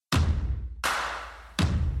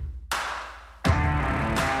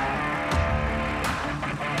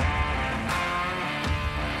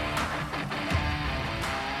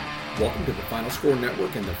Welcome to the Final Score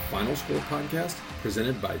Network and the Final Score podcast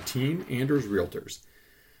presented by Team Anders Realtors.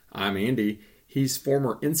 I'm Andy. He's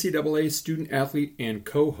former NCAA student athlete and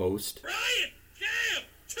co-host. Ryan, jam,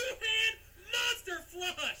 two-hand monster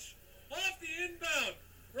flush off the inbound.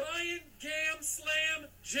 Ryan, gam, slam,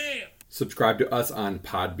 jam. Subscribe to us on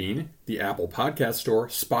Podbean, the Apple Podcast Store,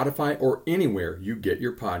 Spotify, or anywhere you get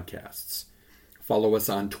your podcasts. Follow us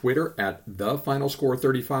on Twitter at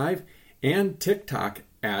TheFinalScore35 and TikTok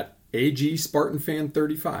at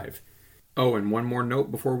AGSpartanFan35. Oh, and one more note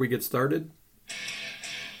before we get started.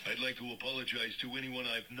 I'd like to apologize to anyone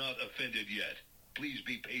I've not offended yet. Please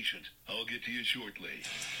be patient. I'll get to you shortly.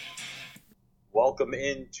 Welcome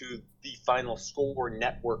into the Final Score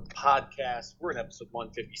Network podcast. We're in episode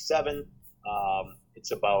 157.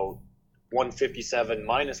 It's about 157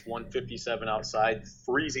 minus 157 outside,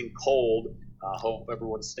 freezing cold. Hope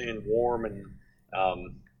everyone's staying warm and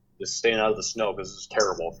just staying out of the snow because it's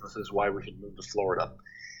terrible. This is why we should move to Florida.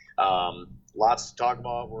 Lots to talk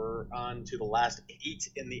about. We're on to the last 8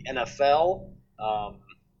 in the NFL.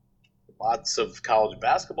 Lots of college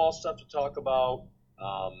basketball stuff to talk about.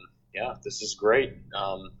 This is great.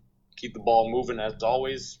 Keep the ball moving as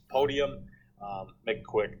always. Podium. Make it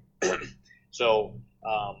quick. So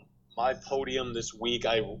my podium this week,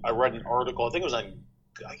 I read an article. I think it was on,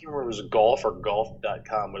 I can't remember if it was Golf or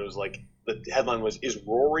golf.com, but it was like, the headline was, "Is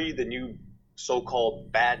Rory the new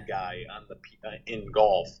so-called bad guy on the in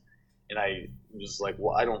golf?" And I was like,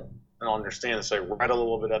 well, I don't understand. So I read a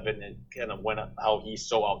little bit of it, and it kind of went up how he's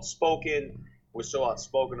so outspoken, was so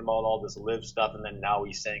outspoken about all this live stuff, and then now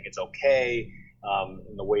he's saying it's okay,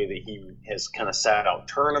 in the way that he has kind of sat out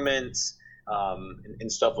tournaments,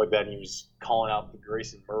 and stuff like that. And he was calling out the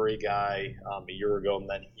Grayson Murray guy a year ago, and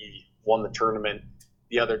then he won the tournament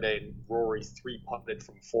the other day, and Rory 3-putted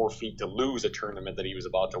from 4 feet to lose a tournament that he was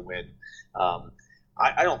about to win.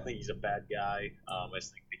 I don't think he's a bad guy. I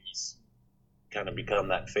just think that he's kind of become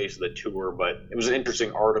that face of the tour, but it was an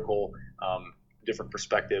interesting article, different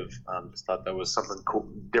perspective. Just thought that was something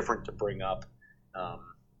cool, different to bring up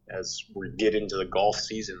as we get into the golf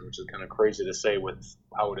season, which is kind of crazy to say with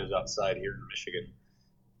how it is outside here in Michigan.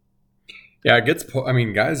 Yeah, it gets.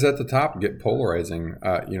 Guys at the top get polarizing.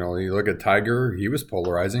 You look at Tiger; he was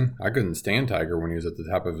polarizing. I couldn't stand Tiger when he was at the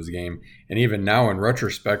top of his game, and even now, in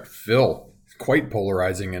retrospect, Phil is quite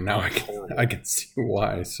polarizing. And now I can see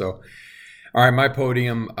why. So, all right, my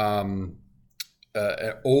podium. I'll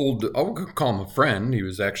call him a friend. He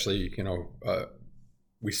was actually,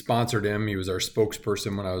 we sponsored him. He was our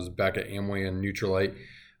spokesperson when I was back at Amway and Nutrilite.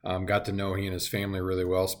 Got to know he and his family really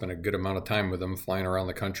well. Spent a good amount of time with him, flying around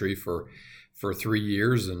the country for 3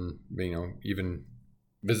 years, and even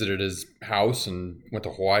visited his house and went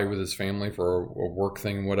to Hawaii with his family for a work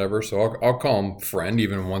thing and whatever. So I'll call him friend,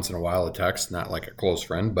 even once in a while a text, not like a close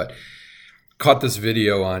friend. But caught this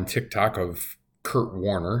video on TikTok of Kurt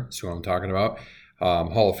Warner, that's who I'm talking about,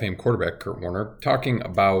 Hall of Fame quarterback Kurt Warner, talking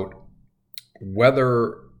about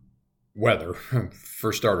weather,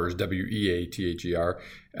 for starters, WEATHER,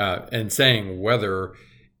 and saying whether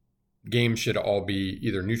games should all be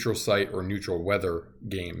either neutral site or neutral weather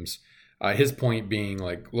games. His point being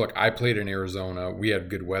like, look, I played in Arizona. We had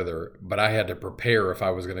good weather, but I had to prepare if I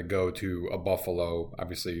was going to go to a Buffalo,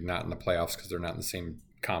 obviously not in the playoffs because they're not in the same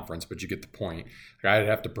conference, but you get the point. I'd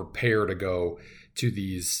have to prepare to go to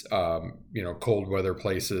these, cold weather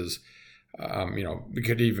places. It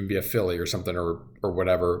could even be a Philly or something or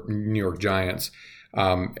whatever, New York Giants.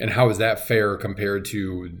 And how is that fair compared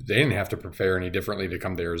to they didn't have to prepare any differently to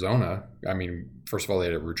come to Arizona? I mean, first of all, they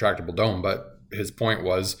had a retractable dome, but his point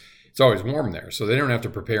was it's always warm there. So they don't have to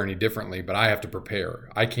prepare any differently, but I have to prepare.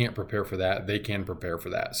 I can't prepare for that. They can prepare for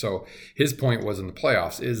that. So his point was in the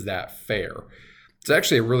playoffs, is that fair? It's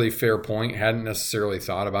actually a really fair point. Hadn't necessarily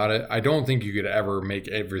thought about it. I don't think you could ever make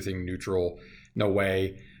everything neutral. No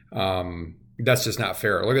way. That's just not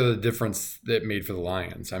fair. Look at the difference that made for the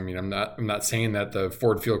Lions. I mean, I'm not saying that the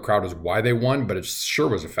Ford Field crowd is why they won, but it sure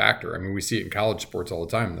was a factor. I mean, we see it in college sports all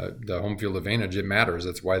the time. The home field advantage, it matters.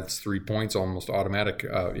 That's why it's 3 points almost automatic,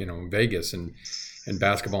 in Vegas and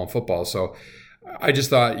basketball and football. So I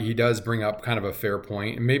just thought he does bring up kind of a fair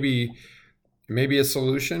point. And maybe a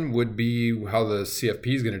solution would be how the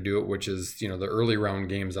CFP is going to do it, which is, the early round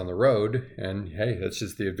games on the road. And hey, that's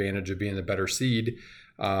just the advantage of being the better seed.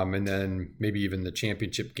 And then maybe even the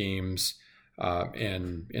championship games,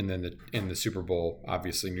 and then in the Super Bowl,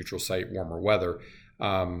 obviously neutral site, warmer weather.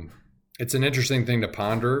 It's an interesting thing to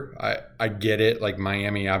ponder. I get it. Like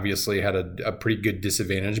Miami obviously had a pretty good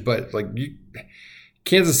disadvantage, but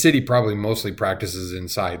Kansas City probably mostly practices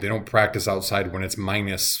inside. They don't practice outside when it's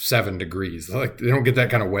 -7 degrees. They don't get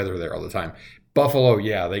that kind of weather there all the time. Buffalo,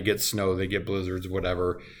 yeah, they get snow, they get blizzards,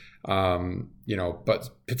 whatever. But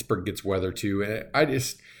Pittsburgh gets weather too. And I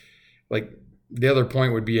just like the other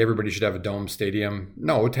point would be everybody should have a dome stadium.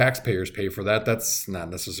 No, taxpayers pay for that. That's not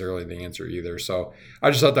necessarily the answer either. So I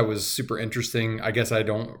just thought that was super interesting. I guess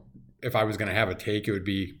if I was going to have a take, it would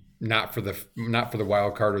be not for the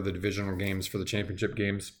wild card or the divisional games, for the championship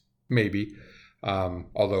games, maybe.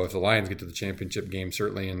 Although if the Lions get to the championship game,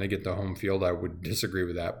 certainly, and they get the home field, I would disagree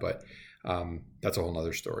with that. But that's a whole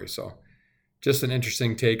nother story. So just an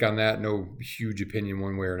interesting take on that. No huge opinion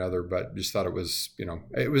one way or another, but just thought it was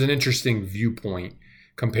an interesting viewpoint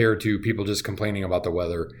compared to people just complaining about the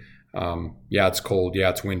weather. Yeah, it's cold.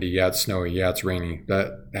 Yeah, it's windy. Yeah, it's snowy. Yeah, it's rainy.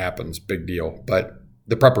 That happens. Big deal. But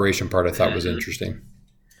the preparation part I thought was interesting.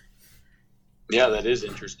 Yeah, that is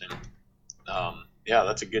interesting. Yeah,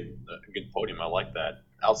 that's a good podium. I like that.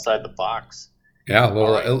 Outside the box. Yeah, a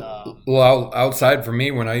little outside for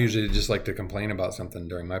me when I usually just like to complain about something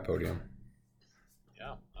during my podium.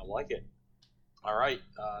 Yeah, I like it. All right,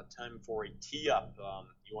 time for a tee up.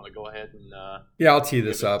 You want to go ahead and? Yeah, I'll tee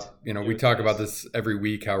this up. We talk about this every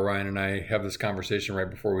week. How Ryan and I have this conversation right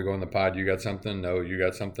before we go on the pod. You got something? No, you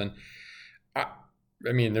got something.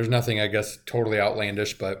 I mean, there's nothing, I guess, totally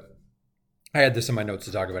outlandish, but I had this in my notes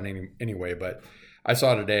to talk about anyway. But I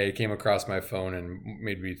saw today, it came across my phone and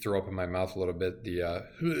made me throw up in my mouth a little bit. The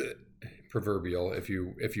proverbial, if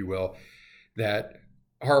you will, that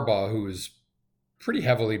Harbaugh, who is pretty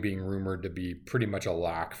heavily being rumored to be pretty much a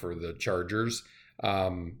lock for the Chargers,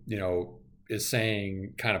 is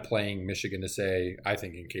saying, kind of playing Michigan to say, I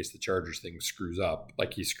think in case the Chargers thing screws up,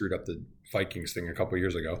 like he screwed up the Vikings thing a couple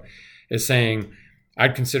years ago, is saying,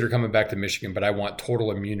 I'd consider coming back to Michigan, but I want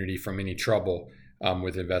total immunity from any trouble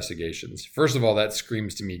with investigations. First of all, that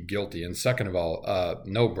screams to me guilty. And second of all,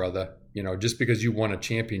 no, brother. Just because you won a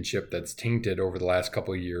championship that's tainted over the last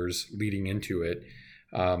couple of years leading into it,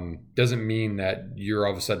 doesn't mean that you're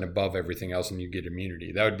all of a sudden above everything else and you get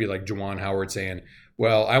immunity. That would be like Juwan Howard saying,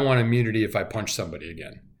 well, I want immunity if I punch somebody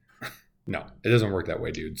again. No, it doesn't work that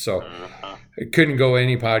way, dude. So it couldn't go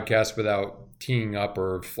any podcast without teeing up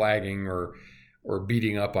or flagging or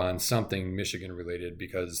beating up on something Michigan related,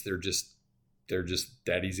 because they're just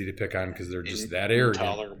that easy to pick on, because they're just that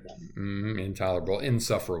arrogant. Intolerable,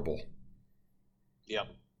 insufferable. Yep.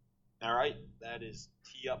 All right, that is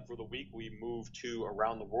tee up for the week. We move to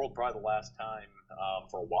around the world, probably the last time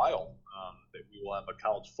for a while that we will have a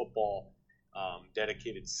college football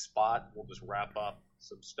dedicated spot. We'll just wrap up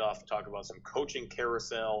some stuff, talk about some coaching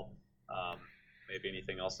carousel, maybe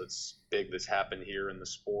anything else that's big that's happened here in the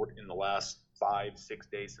sport in the last 5-6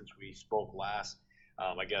 days since we spoke last.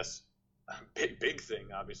 I guess big thing,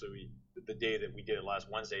 obviously, the day that we did it last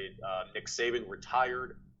Wednesday, Nick Saban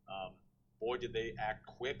retired. Boy, did they act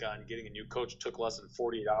quick on getting a new coach. It took less than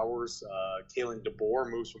 48 hours. Kalen DeBoer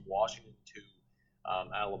moves from Washington to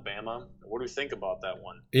Alabama. What do you think about that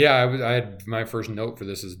one? Yeah, I had my first note for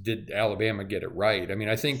this is, did Alabama get it right? I mean,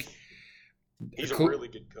 I think he's a really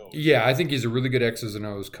good coach. Yeah, I think he's a really good X's and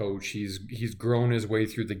O's coach. He's grown his way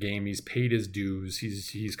through the game. He's paid his dues.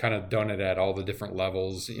 He's kind of done it at all the different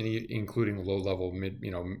levels, including low level,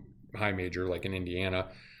 high major, like in Indiana.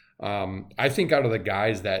 I think out of the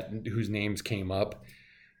guys whose names came up,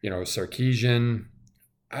 Sarkisian,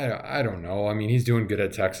 I don't know. I mean, he's doing good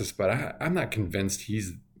at Texas, but I'm not convinced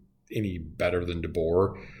he's any better than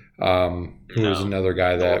DeBoer. Who was another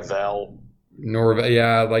guy that Norvell.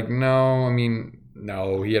 Yeah, no. I mean,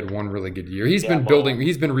 no. He had one really good year. He's been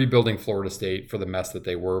rebuilding Florida State for the mess that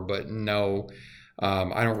they were, but no,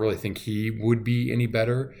 I don't really think he would be any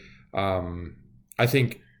better. I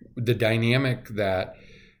think the dynamic that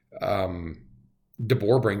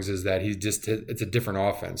DeBoer brings is that it's a different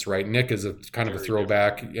offense, right? Nick is a kind of a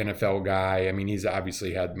throwback NFL guy. I mean, he's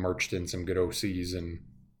obviously had merged in some good OCs and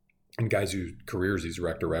guys whose careers he's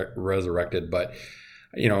resurrected. But,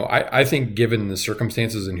 I think given the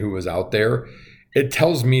circumstances and who was out there, it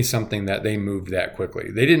tells me something that they moved that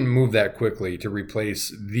quickly. They didn't move that quickly to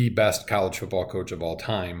replace the best college football coach of all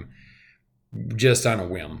time just on a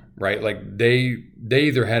whim, right? Like they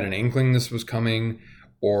either had an inkling this was coming,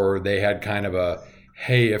 or they had kind of a,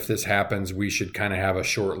 hey, if this happens, we should kind of have a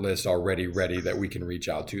short list already ready that we can reach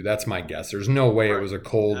out to. That's my guess. There's no way it was a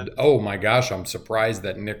cold, oh my gosh, I'm surprised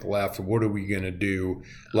that Nick left. What are we going to do?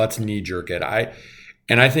 Let's knee jerk it. I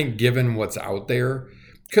think given what's out there,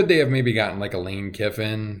 could they have maybe gotten like a Lane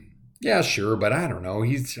Kiffin? Yeah, sure. But I don't know.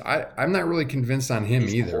 I'm not really convinced on him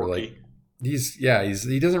either. Quirky. Like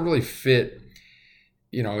he doesn't really fit,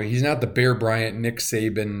 he's not the Bear Bryant, Nick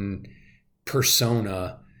Saban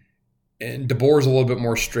persona, and DeBoer's a little bit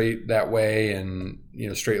more straight that way, and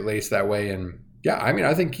straight laced that way, and Yeah, I mean,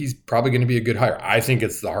 I think he's probably going to be a good hire. I think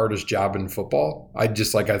it's the hardest job in football. I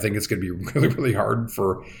think it's going to be really, really hard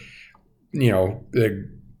for, the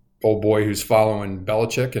old boy who's following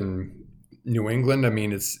Belichick in New England. I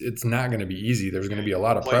mean, it's not going to be easy. There's going to be a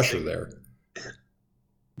lot of pressure there.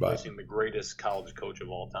 Replacing the greatest college coach of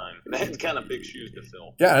all time. That's kind of big shoes to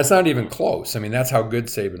fill. Yeah, it's not even close. I mean, that's how good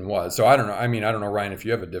Saban was. So I don't know. I mean, I don't know, Ryan, if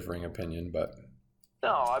you have a differing opinion, but.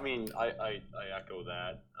 No, I mean, I echo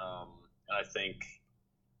that. I think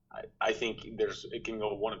it can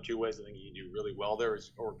go one of two ways. I think you can do really well there,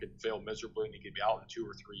 or it could fail miserably, and you could be out in 2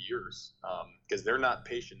 or 3 years. Because they're not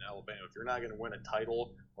patient in Alabama. If you're not going to win a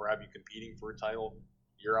title or have you competing for a title,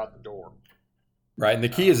 you're out the door. Right, and the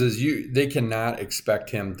key is they cannot expect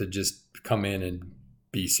him to just come in and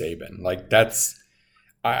be Saban. Like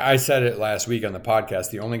I said it last week on the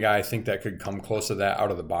podcast. The only guy I think that could come close to that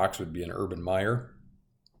out of the box would be an Urban Meyer.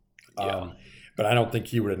 But I don't think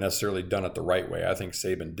he would have necessarily done it the right way. I think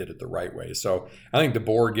Saban did it the right way. So I think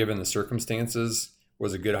DeBoer, given the circumstances,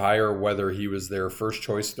 was a good hire. Whether he was their first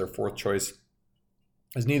choice, their fourth choice,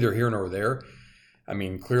 is neither here nor there. I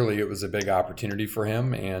mean, clearly it was a big opportunity for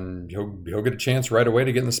him, and he'll get a chance right away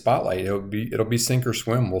to get in the spotlight. It'll be sink or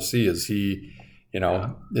swim. We'll see. Is he,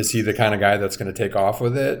 is he the kind of guy that's going to take off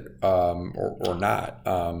with it, or not?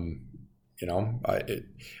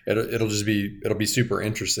 It'll be super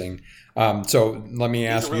interesting. So let me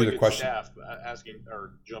ask you the question. Staff,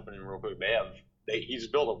 jumping in real quick. He's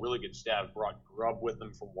built a really good staff. Brought Grubb with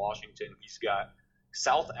him from Washington. He's got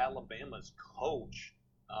South Alabama's coach.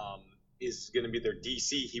 Is going to be their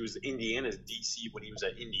DC. He was Indiana's DC when he was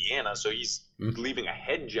at Indiana, so he's leaving a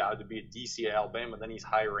head job to be a DC at Alabama. Then he's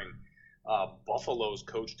hiring Buffalo's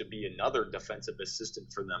coach to be another defensive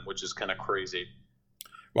assistant for them, which is kind of crazy.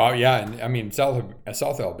 Well, yeah, and I mean South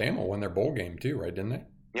Alabama won their bowl game too, right? Didn't they?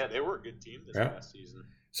 Yeah, they were a good team this past season.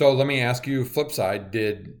 So let me ask you, flip side,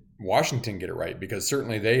 did Washington get it right? Because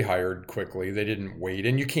certainly they hired quickly. They didn't wait,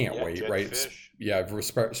 and you can't wait, right? Fish. Yeah,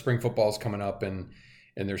 spring football is coming up, and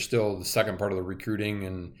there's still the second part of the recruiting,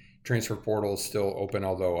 and transfer portal is still open,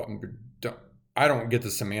 although I don't get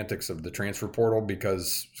the semantics of the transfer portal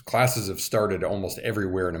because classes have started almost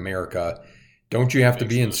everywhere in America. Don't you have to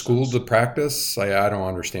be in school to practice? I don't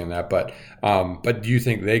understand that, but do you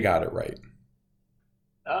think they got it right?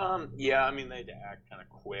 Yeah, I mean, they had to act kind of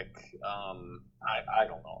quick. I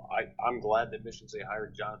don't know. I'm glad that Michigan State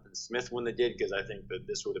hired Jonathan Smith when they did, because I think that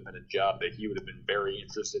this would have been a job that he would have been very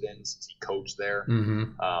interested in since he coached there.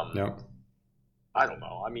 I don't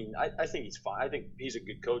know. I mean, I think he's fine. I think he's a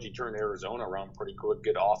good coach. He turned Arizona around pretty quick.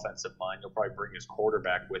 Good offensive mind. He'll probably bring his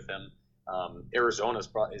quarterback with him. Arizona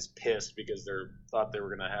is pissed because they thought they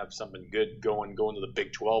were going to have something good going to the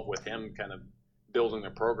Big 12 with him kind of building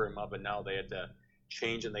the program up, and now they had to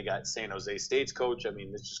change, and they got San Jose State's coach. I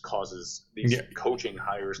mean, this just causes these coaching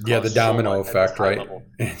hires. The domino effect, right?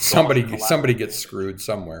 Somebody gets screwed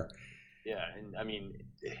somewhere. Yeah, and I mean,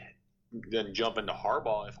 then jump into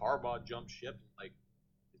Harbaugh. If Harbaugh jumps ship, like,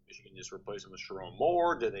 does Michigan just replace him with Sharon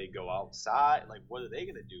Moore? Do they go outside? Like, what are they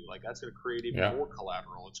going to do? Like, that's going to create even more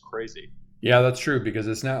collateral. It's crazy. Yeah, that's true, because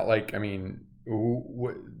it's not like, I mean,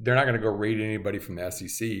 they're not going to go raid anybody from the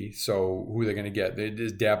SEC. So who are they going to get?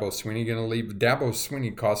 Is Dabo Swinney going to leave? Dabo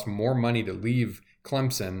Swinney costs more money to leave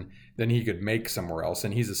Clemson than he could make somewhere else,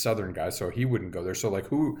 and he's a Southern guy, so he wouldn't go there. So like,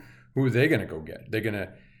 who are they going to go get? They're going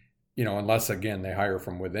to, unless again they hire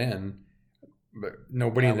from within. But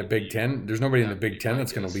nobody in the Big Ten. There's nobody in the Big Ten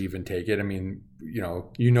that's going to leave and take it. I mean,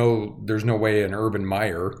 there's no way an Urban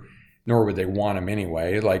Meyer, nor would they want him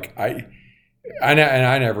anyway. Like I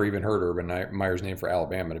never even heard Urban Meyer's name for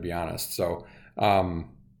Alabama, to be honest. So,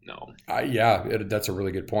 no. That's a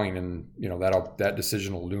really good point, and that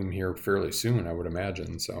decision will loom here fairly soon, I would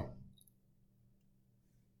imagine. So,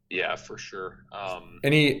 yeah, for sure.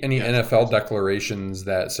 Any NFL declarations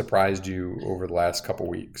that surprised you over the last couple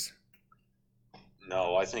weeks?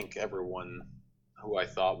 No, I think everyone who I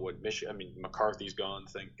thought would Michigan. I mean, McCarthy's gone,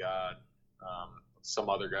 thank God. Some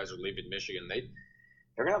other guys are leaving Michigan.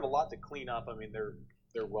 They're gonna have a lot to clean up. I mean,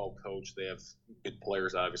 they're well coached. They have good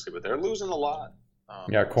players, obviously, but they're losing a lot.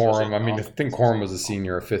 Corum. I mean, I think Corum was a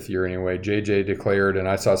senior, a fifth year anyway. JJ declared, and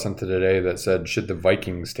I saw something today that said, should the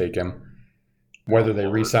Vikings take him, whether they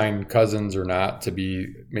re-sign Cousins or not, to be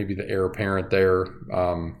maybe the heir apparent there.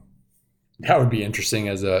 That would be interesting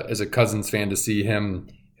as a Cousins fan to see him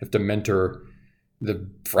have to mentor the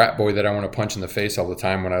frat boy that I want to punch in the face all the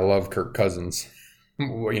time when I love Kirk Cousins.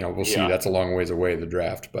 We'll see. That's a long ways away, the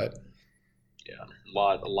draft, but yeah,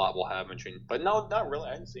 a lot will happen. But no, not really.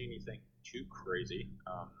 I didn't see anything too crazy.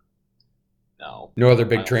 No other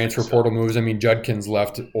big transfer portal moves. I mean, Judkins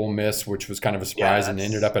left Ole Miss, which was kind of a surprise, and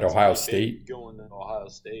ended up at Ohio State. Going to Ohio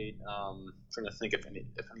State. Trying to think if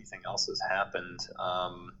anything else has happened.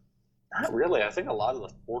 Not really. I think a lot of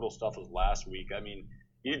the portal stuff was last week. I mean,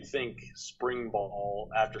 you'd think after spring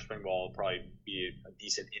ball would probably be a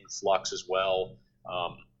decent influx as well.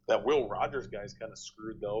 That Will Rogers guy's kind of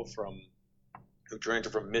screwed though, who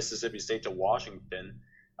transferred from Mississippi State to Washington.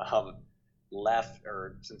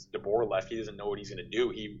 Since DeBoer left, he doesn't know what he's going to do.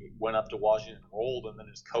 He went up to Washington, rolled, and then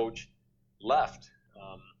his coach left.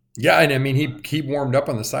 Yeah, and I mean he warmed up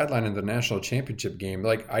on the sideline in the national championship game.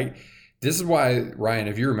 This is why, Ryan,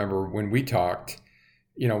 if you remember when we talked,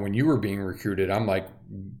 when you were being recruited, I'm like,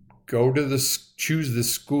 choose the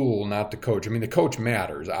school, not the coach. I mean, the coach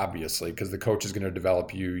matters obviously because the coach is going to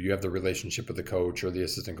develop you. You have the relationship with the coach or the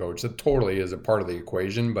assistant coach. That totally is a part of the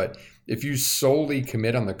equation. But if you solely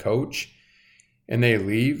commit on the coach and they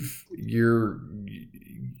leave, you're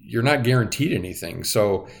not guaranteed anything.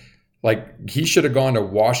 So, he should have gone to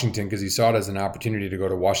Washington because he saw it as an opportunity to go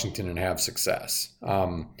to Washington and have success.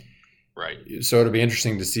 Right. So it'll be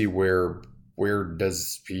interesting to see where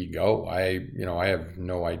does he go. I have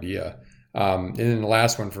no idea. And then the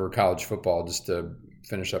last one for college football, just to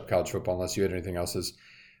finish up college football, unless you had anything else, is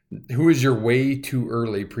who is your way too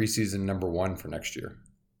early preseason number 1 for next year?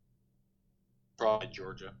 Probably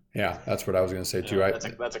Georgia. Yeah, that's what I was going to say too.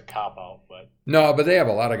 That's a cop out, but no, but they have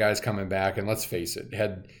a lot of guys coming back, and let's face it,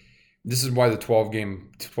 this is why the 12-team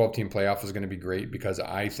playoff is going to be great, because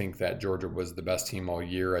I think that Georgia was the best team all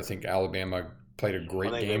year. I think Alabama played a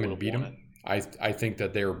great game and beat them. I think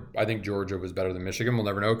Georgia was better than Michigan. We'll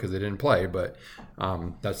never know because they didn't play, but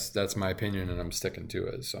that's my opinion, and I'm sticking to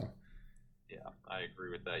it. So, yeah, I agree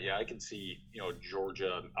with that. Yeah, I can see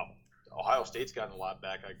Georgia. Ohio State's gotten a lot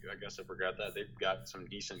back. I guess I forgot that they've got some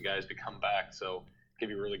decent guys to come back, so it could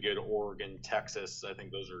be really good. Oregon, Texas. I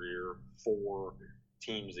think those are your 4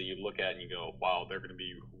 teams that you look at and you go, wow, they're going to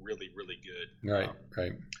be really, really good. Right.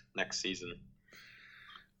 Next season.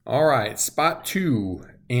 All right. Spot 2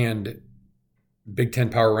 and Big Ten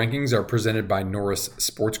Power Rankings are presented by Norris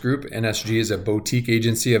Sports Group. NSG is a boutique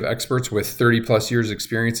agency of experts with 30-plus years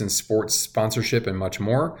experience in sports sponsorship and much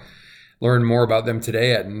more. Learn more about them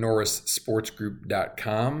today at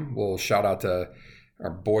norrissportsgroup.com. We'll shout out to our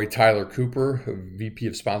boy Tyler Cooper, VP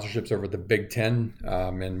of sponsorships over at the Big Ten,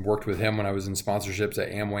 and worked with him when I was in sponsorships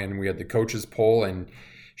at Amway, and we had the coaches poll and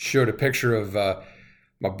showed a picture of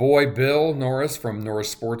my boy Bill Norris from Norris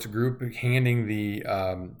Sports Group handing the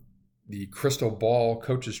Crystal Ball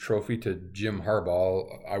Coaches Trophy to Jim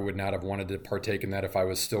Harbaugh. I would not have wanted to partake in that if I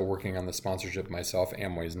was still working on the sponsorship myself.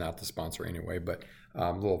 Amway is not the sponsor anyway, but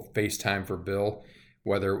a little FaceTime for Bill,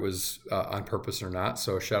 whether it was on purpose or not.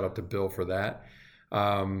 So shout out to Bill for that.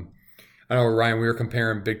 I know, Ryan, we were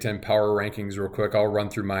comparing Big Ten power rankings real quick. I'll run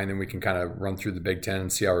through mine, then we can kind of run through the Big Ten and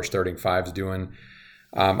see how our starting 5's doing.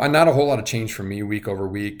 Not a whole lot of change for me week over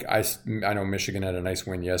week. I know Michigan had a nice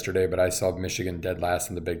win yesterday, but I saw Michigan dead last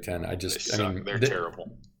in the Big Ten. They're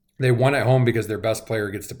terrible. They won at home because their best player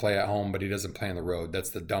gets to play at home, but he doesn't play on the road.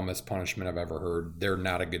 That's the dumbest punishment I've ever heard. They're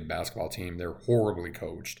not a good basketball team. They're horribly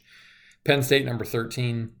coached. Penn State, number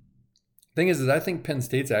 13. Thing is I think Penn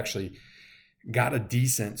State's actually got a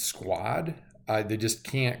decent squad. They just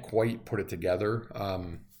can't quite put it together.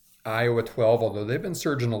 Iowa, 12, although they've been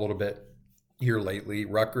surging a little bit here lately.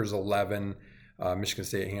 Rutgers, 11. Michigan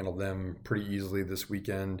State handled them pretty easily this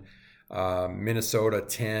weekend. Minnesota,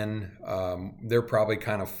 10. They're probably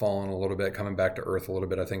kind of falling a little bit, coming back to earth a little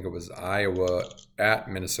bit. I think it was Iowa at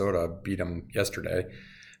Minnesota beat them yesterday.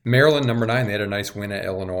 Maryland, number 9. They had a nice win at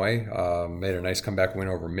Illinois. They had a nice comeback win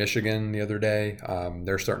over Michigan the other day.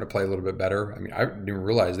 They're starting to play a little bit better. I mean, I didn't even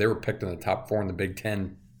realize they were picked in the top 4 in the Big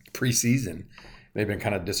Ten preseason. They've been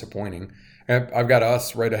kind of disappointing. I've got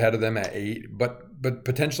us right ahead of them at 8, but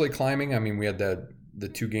potentially climbing. I mean, we had the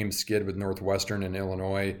 2-game skid with Northwestern and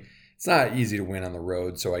Illinois. It's not easy to win on the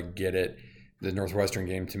road, so I get it. The Northwestern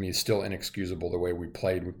game, to me, is still inexcusable the way we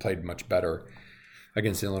played. We played much better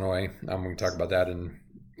against Illinois. We can talk about that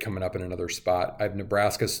coming up in another spot. I have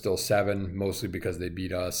Nebraska still 7, mostly because they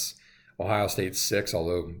beat us. Ohio State 6,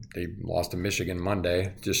 although they lost to Michigan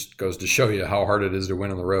Monday. Just goes to show you how hard it is to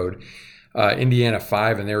win on the road. Indiana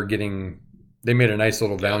 5, and they made a nice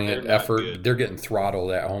little valiant effort. Good. They're getting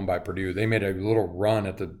throttled at home by Purdue. They made a little run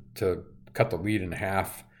to cut the lead in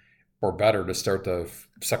half or better to start the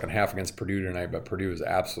second half against Purdue tonight, but Purdue is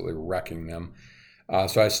absolutely wrecking them.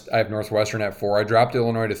 So I have Northwestern at 4. I dropped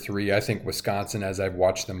Illinois to 3. I think Wisconsin, as I've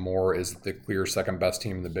watched them more, is the clear second best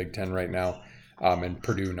team in the Big Ten right now, and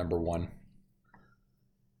Purdue number 1.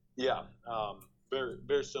 Yeah, very,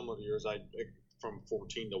 very similar to yours. from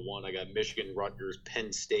 14-1. I got Michigan, Rutgers,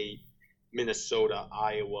 Penn State, Minnesota,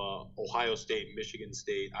 Iowa, Ohio State, Michigan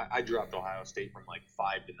State. I dropped Ohio State from like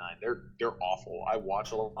 5-9. They're awful. I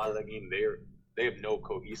watch a lot of that game. They have no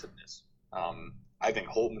cohesiveness. I think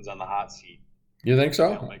Holtman's on the hot seat. You think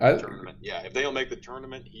so? Yeah, if they don't make the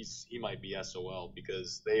tournament, he might be SOL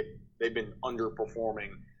because they've been underperforming.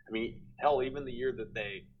 I mean, hell, even the year that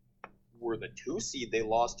they were the 2 seed, they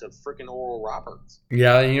lost to freaking Oral Roberts.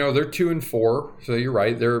 Yeah, they're 2-4, so you're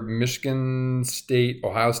right. They're Michigan State,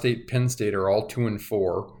 Ohio State, Penn State are all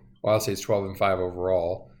 2-4. Ohio State's 12-5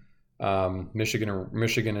 overall.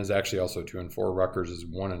 Michigan is actually also 2-4. Rutgers is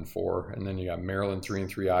 1-4, and then you got Maryland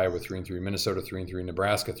 3-3, Iowa 3-3, Minnesota 3-3,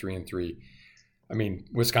 Nebraska 3-3. I mean,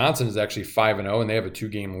 Wisconsin is actually 5-0, and they have a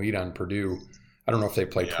 2-game lead on Purdue. I don't know if they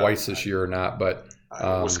play twice this year or not, but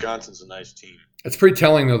Wisconsin's a nice team. It's pretty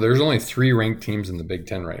telling, though. There's only 3 ranked teams in the Big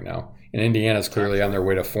Ten right now, and Indiana's clearly on their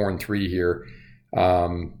way to 4-3 here.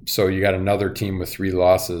 So you got another team with 3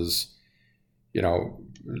 losses.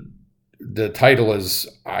 The title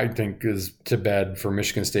I think, is to bed for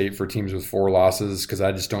Michigan State for teams with 4 losses because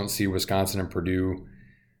I just don't see Wisconsin and Purdue.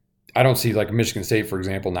 I don't see, like, Michigan State, for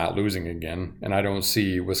example, not losing again, and I don't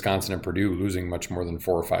see Wisconsin and Purdue losing much more than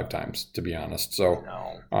 4 or 5 times, to be honest. So,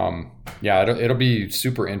 it'll be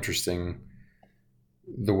super interesting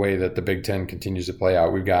the way that the Big Ten continues to play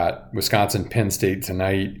out. We've got Wisconsin, Penn State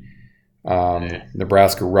tonight,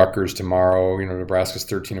 Nebraska, Rutgers tomorrow. Nebraska's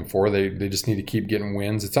 13-4. They just need to keep getting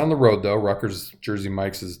wins. It's on the road, though. Rutgers, Jersey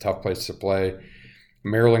Mike's is a tough place to play.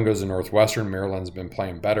 Maryland goes to Northwestern. Maryland's been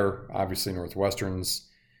playing better. Obviously, Northwestern's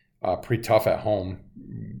pretty tough at home.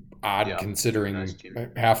 Odd considering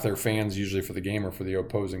half their fans usually for the game are for the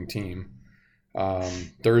opposing team.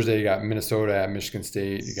 Thursday, you got Minnesota at Michigan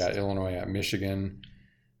State. You got Illinois at Michigan.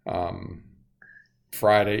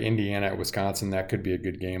 Friday, Indiana at Wisconsin. That could be a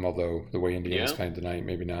good game, although the way Indiana's playing tonight,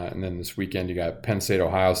 maybe not. And then this weekend, you got Penn State,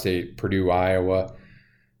 Ohio State, Purdue, Iowa.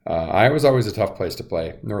 Iowa's always a tough place to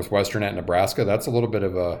play. Northwestern at Nebraska. That's a little bit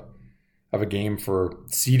of a game for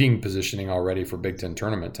seeding positioning already for Big Ten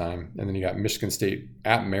tournament time. And then you got Michigan State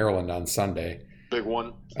at Maryland on Sunday. Big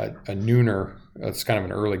one. A nooner. That's kind of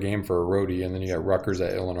an early game for a roadie. And then you got Rutgers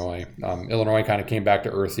at Illinois. Illinois kind of came back to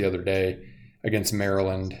earth the other day against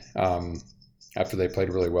Maryland after they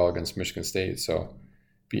played really well against Michigan State. So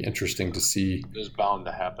be interesting to see. It's bound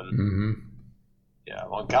to happen. Mm-hmm. Yeah,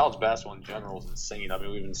 well, college basketball in general is insane. I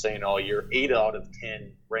mean, we've been saying all year, 8 out of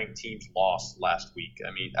 10 ranked teams lost last week.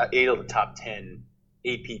 I mean, 8 of the top 10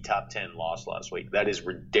 AP top 10 lost last week. That is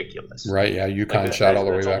ridiculous. Right? Yeah, UConn shot all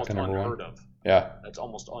the way back to number 1. Yeah, that's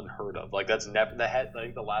almost unheard of. Like that's never. I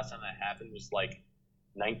think the last time that happened was like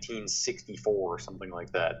 1964 or something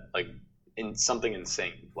like that. Like something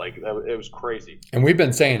insane. Like it was crazy. And we've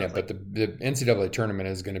been saying it, but the NCAA tournament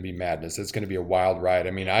is going to be madness. It's going to be a wild ride.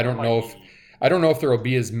 I mean, I don't know if there will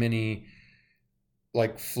be as many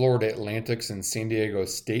like Florida Atlantics and San Diego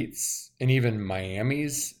States and even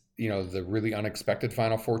Miami's, the really unexpected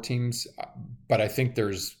Final Four teams. But I think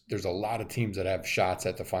there's a lot of teams that have shots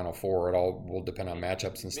at the Final Four. It all will depend on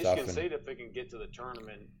matchups and stuff. Michigan State, if they can get to the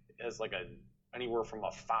tournament as like anywhere from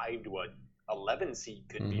a 5 to a 11 seed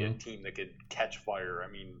could be a team that could catch fire.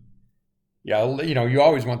 I mean, yeah, you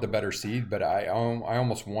always want the better seed, but I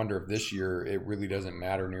almost wonder if this year it really doesn't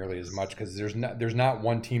matter nearly as much because there's not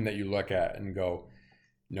one team that you look at and go,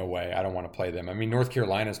 no way, I don't want to play them. I mean, North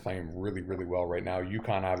Carolina is playing really, really well right now.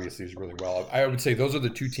 UConn obviously is really well. I would say those are the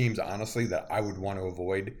 2 teams, honestly, that I would want to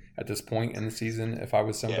avoid at this point in the season if I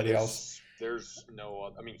was somebody else. There's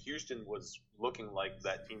no – I mean, Houston was looking like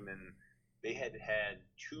that team, and they had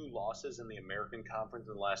 2 losses in the American Conference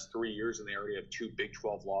in the last 3 years, and they already have 2 Big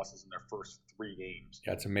 12 losses in their first 3 games.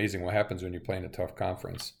 Yeah, it's amazing what happens when you play in a tough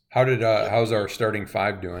conference. How's our starting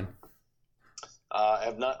 5 doing? I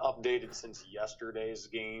have not updated since yesterday's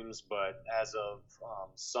games, but as of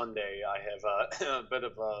Sunday, I have a bit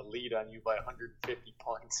of a lead on you by 150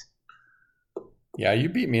 points. Yeah, you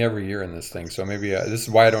beat me every year in this thing, so maybe this is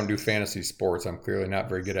why I don't do fantasy sports. I'm clearly not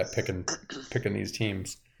very good at picking these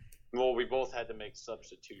teams. Well, we both had to make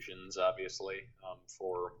substitutions, obviously,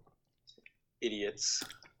 for idiots.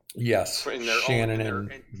 Yes, Shannon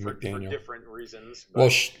and McDaniel. For different reasons. Well,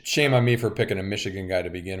 shame on me for picking a Michigan guy to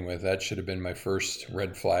begin with. That should have been my first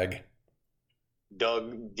red flag.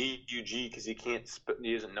 Doug, D-U-G, because he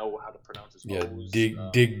doesn't know how to pronounce his O's.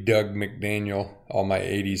 Dig Doug McDaniel. All my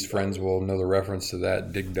 80s friends will know the reference to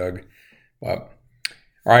that, Dig Doug. All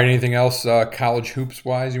right, anything else college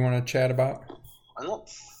hoops-wise you want to chat about? I don't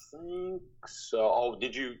think so. Oh,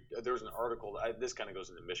 there was an article. This kind of goes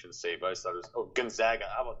into Michigan State, but I just thought it was, Gonzaga.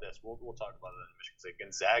 How about this? We'll talk about it in Michigan State.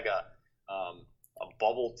 Gonzaga a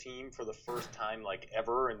bubble team for the first time like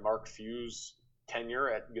ever in Mark Few's tenure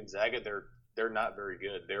at Gonzaga. They're not very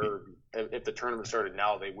good. If the tournament started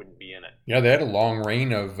now, they wouldn't be in it. Yeah, they had a long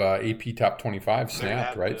reign of AP top 25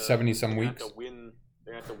 snapped, right? 70-some weeks. They're going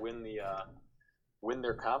to have to win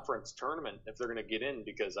their conference tournament if they're going to get in,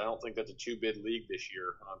 because I don't think that's a two-bid league this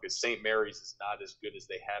year, because St. Mary's is not as good as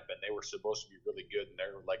they have been. They were supposed to be really good, and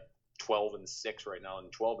they're like 12-6 right now,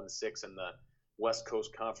 and 12-6 in the West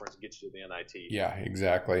Coast Conference gets you to the NIT. Yeah,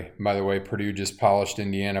 exactly. By the way, Purdue just polished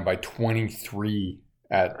Indiana by 23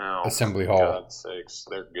 at Assembly Hall. For God's sakes,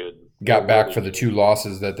 they're good. Got back for the 2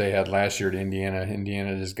 losses that they had last year to Indiana.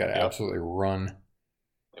 Indiana just got absolutely run.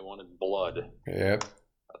 They wanted blood. Yep.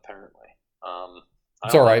 Apparently.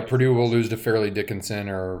 It's all right. Purdue will lose to Fairleigh Dickinson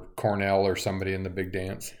or Cornell or somebody in the big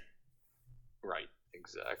dance. Right.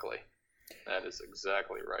 Exactly. That is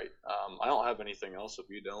exactly right. I don't have anything else if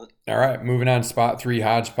you don't. All right. Moving on to spot 3,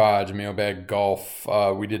 Hodgepodge, mailbag golf.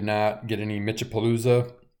 We did not get any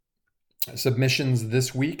Mitchapalooza submissions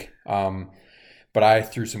this week, but I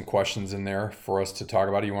threw some questions in there for us to talk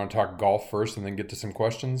about. You want to talk golf first and then get to some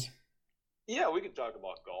questions? Yeah, we could talk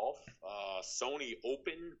about golf. Sony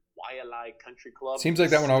Open, Waialae Country Club. Seems like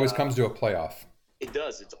that one always comes to a playoff. It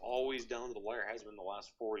does. It's always down to the wire. It has been the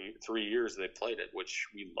last 3 years they played it, which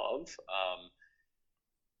we love.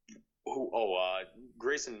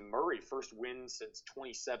 Grayson Murray, first win since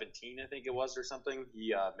 2017, I think it was, or something.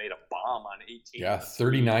 He made a bomb on 18. Yeah,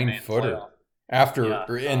 39-footer.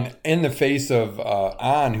 After in the face of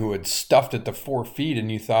An, who had stuffed it to 4 feet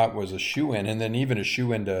and you thought was a shoe-in, and then even a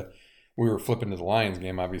shoe-in to, we were flipping to the Lions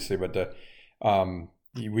game, obviously, but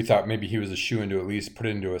we thought maybe he was a shoe-in to at least put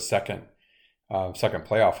it into a second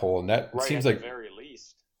playoff hole, and that seems like, at the very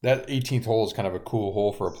least, that 18th hole is kind of a cool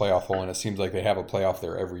hole for a playoff hole, and it seems like they have a playoff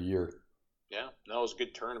there every year. Yeah, no, it was a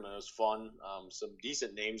good tournament. It was fun. Some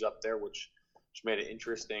decent names up there, which made it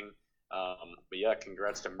interesting. But yeah,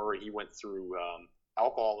 congrats to Murray. He went through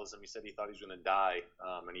alcoholism. He said he thought he was going to die,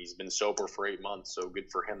 and he's been sober for 8 months. So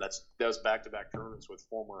good for him. That was back-to-back tournaments with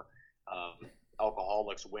former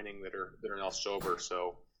alcoholics winning that are now sober.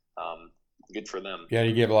 So good for them. Yeah,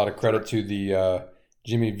 he gave a lot of credit to the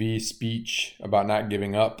Jimmy V speech about not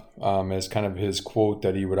giving up as kind of his quote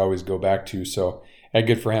that he would always go back to. So yeah,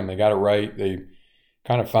 good for him. They got it right. They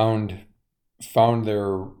kind of found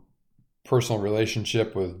their personal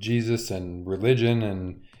relationship with Jesus and religion,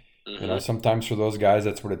 and you know, sometimes for those guys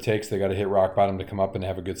that's what it takes. They got to hit rock bottom to come up and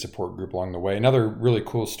have a good support group along the way. Another really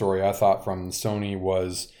cool story I thought from Sony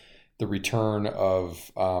was the return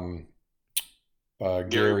of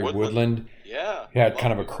Gary Woodland. Yeah, he had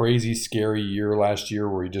kind of a crazy, scary year last year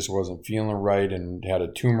where he just wasn't feeling right and had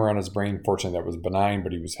a tumor on his brain. Fortunately, that was benign,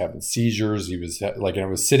 but he was having seizures. He was like, and it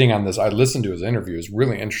was sitting on this. I listened to his interview. It was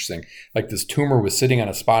really interesting. Like, this tumor was sitting on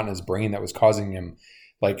a spot in his brain that was causing him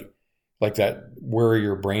like that, where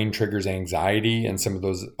your brain triggers anxiety and some of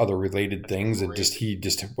those other related things. And he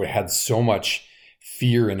just had so much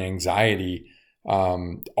fear and anxiety,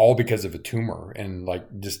 all because of a tumor, and like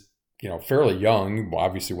just, you know, fairly young,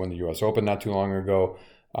 obviously won the U.S. Open not too long ago.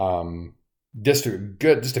 Just a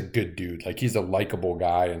good dude. Like, he's a likable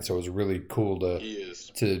guy, and so it was really cool to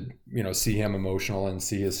you know, see him emotional and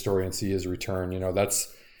see his story and see his return. You know,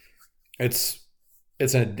 it's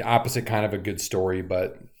an opposite kind of a good story,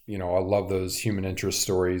 but you know, I love those human interest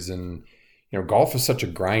stories. And you know, golf is such a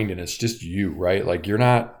grind, and it's just you, right? Like, you're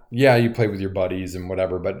not, you play with your buddies and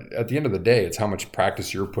whatever, but at the end of the day, it's how much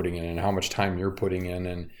practice you're putting in and how much time you're putting in,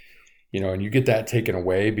 and you know, and you get that taken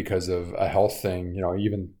away because of a health thing. You know,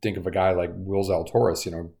 even think of a guy like Will Zalatoris,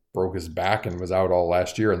 you know, broke his back and was out all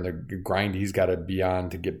last year, and the grind he's got to be on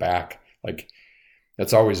to get back. Like,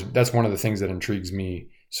 that's one of the things that intrigues me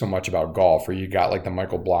so much about golf, or you got like the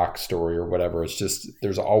Michael Block story or whatever. It's just,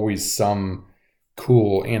 there's always some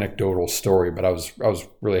cool anecdotal story, but I was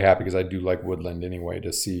really happy because I do like Woodland anyway,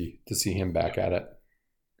 to see him back at it.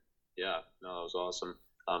 Yeah, no, that was awesome.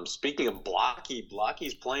 Speaking of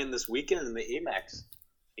Blocky's playing this weekend in the Amex.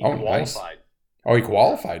 He qualified. Nice. Oh, he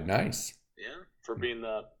qualified. Nice. Yeah, for being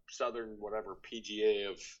the Southern PGA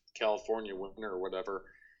of California winner or whatever.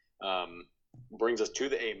 Brings us to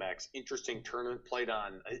the Amex. Interesting tournament, played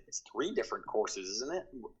on, it's 3 different courses, isn't it?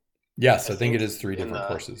 Yes, I think it is 3 different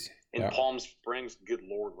courses. In Palm Springs, good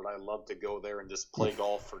Lord, would I love to go there and just play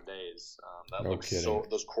golf for days.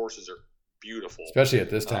 Those courses are beautiful. Especially at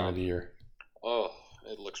this time of the year. Oh,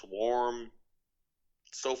 it looks warm.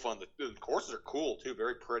 It's so fun. The courses are cool too,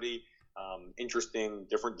 very pretty, interesting,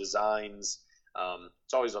 different designs.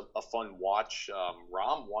 It's always a fun watch.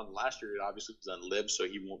 Rahm won last year. It obviously was on LIV, so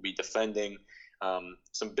he won't be defending.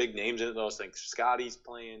 Some big names in it, though. I think Scotty's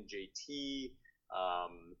playing, JT,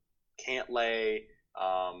 Cantlay.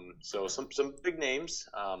 So some big names.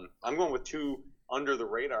 I'm going with two under the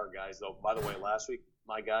radar guys though. By the way, last week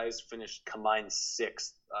my guys finished combined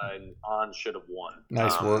 6th, and On should have won.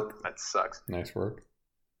 Nice work. That sucks. Nice work.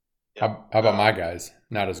 Yep. How about my guys?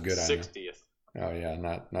 Not as good, I know. 60th. Oh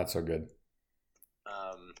yeah, not so good.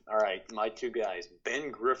 All right, my two guys.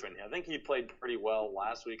 Ben Griffin. I think he played pretty well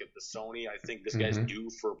last week at the Sony. I think this guy's due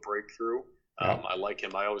for a breakthrough. Yep. I like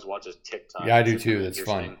him. I always watch his TikTok. Yeah, I do too. That's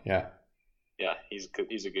fun. Yeah. Yeah, he's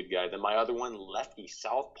a good guy. Then my other one, lefty,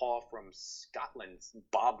 southpaw from Scotland,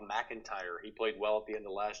 Bob McIntyre. He played well at the end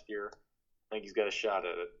of last year. I think he's got a shot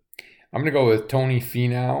at it. I'm going to go with Tony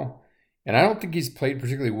Finau. And I don't think he's played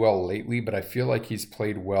particularly well lately, but I feel like he's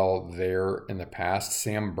played well there in the past.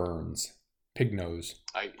 Sam Burns. Pig nose.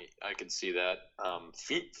 I could see that.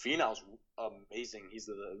 Finau's amazing. He's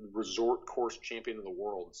the resort course champion of the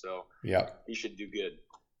world, so yeah, he should do good.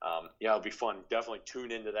 Yeah, it'll be fun. Definitely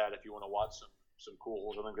tune into that if you want to watch some cool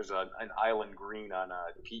holes. I think there's an Island Green on a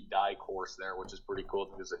Pete Dye course there, which is pretty cool. I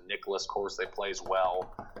think there's a Nicklaus course they play as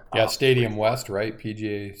well. Yeah, Stadium West, right?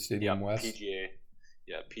 PGA Stadium West.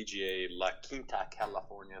 PGA La Quinta,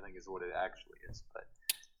 California, I think is what it actually is. But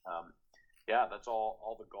yeah, that's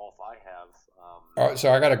all the golf I have. All right,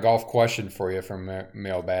 so I got a golf question for you from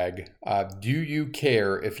Mailbag. Do you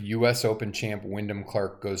care if U.S. Open champ Wyndham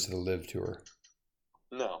Clark goes to the LIV Tour?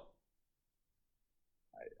 No.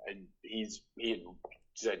 He's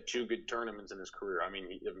had 2 good tournaments in his career. I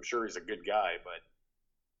mean, I'm sure he's a good guy, but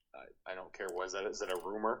I don't care. Is that a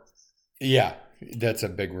rumor? Yeah, that's a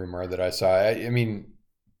big rumor that I saw. I mean,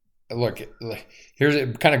 look, here's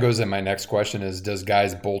it kind of goes in my next question is, does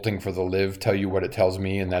guys bolting for the LIV tell you what it tells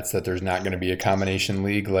me? And that's that there's not going to be a combination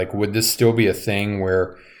league. Like, would this still be a thing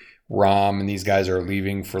where Rahm and these guys are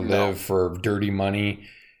leaving for LIV for dirty money?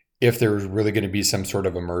 If there's really going to be some sort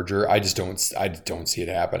of a merger, I don't see it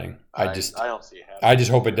happening. I don't see it happening. I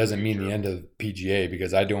just hope it doesn't mean the end of PGA,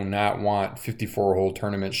 because I do not want 54-hole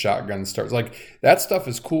tournament shotgun starts. Like, that stuff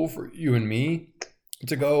is cool for you and me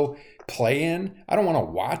to go play in. I don't want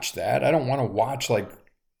to watch that. I don't want to watch like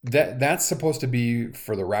that. That's supposed to be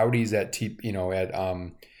for the rowdies at the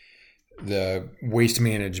Waste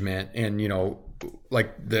Management and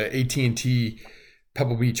like the AT&T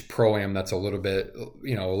Pebble Beach Pro-Am. That's a little bit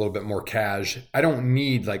more cash. I don't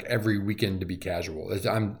need like every weekend to be casual.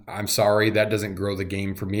 I'm sorry, that doesn't grow the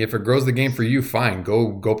game for me. If it grows the game for you, fine.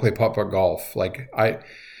 Go play putt-putt golf. Like I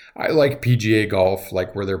like PGA golf,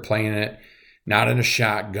 like where they're playing it not in a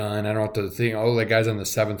shotgun. I don't have to think, oh, that guy's on the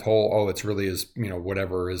 7th hole. Oh, it's really his,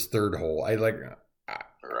 whatever, his 3rd hole. Right.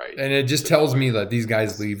 And it just tells me that these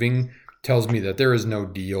guys leaving tells me that there is no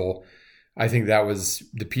deal. I think that was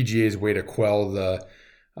the PGA's way to quell the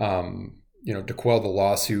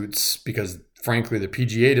lawsuits, because frankly, the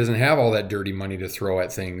PGA doesn't have all that dirty money to throw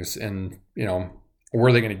at things. And, where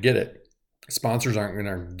are they going to get it? Sponsors aren't going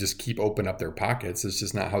to just keep open up their pockets. It's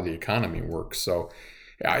just not how the economy works. So,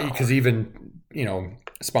 because even,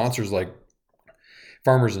 sponsors like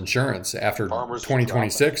Farmers Insurance, after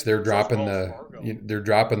 2026, they're dropping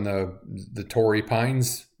the Torrey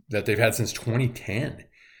Pines that they've had since 2010.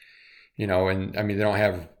 And I mean, they don't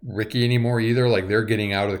have Ricky anymore either. Like, they're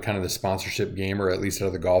getting out of the sponsorship game, or at least out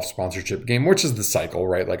of the golf sponsorship game, which is the cycle,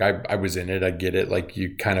 right? Like, I was in it. I get it. Like,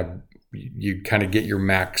 you kind of get your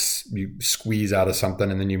max, you squeeze out of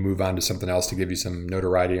something, and then you move on to something else to give you some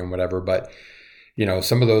notoriety and whatever. But,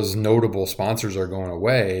 some of those notable sponsors are going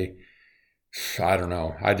away. I don't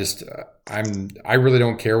know. I really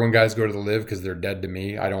don't care when guys go to the LIV, because they're dead to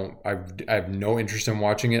me. I have no interest in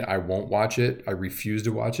watching it. I won't watch it. I refuse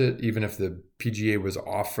to watch it. Even if the PGA was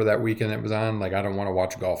off for that weekend it was on, like, I don't want to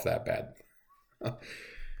watch golf that bad.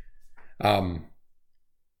 All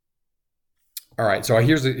right. So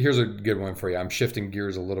here's a good one for you. I'm shifting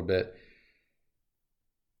gears a little bit.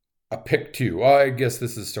 A pick 2. Well, I guess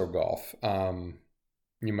this is still golf.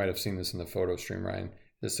 You might have seen this in the photo stream, Ryan.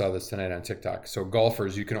 Just saw this tonight on TikTok. So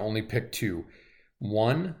golfers, you can only pick 2.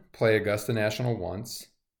 1, play Augusta National once.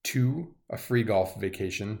 2, a free golf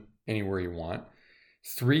vacation anywhere you want.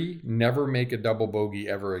 3, never make a double bogey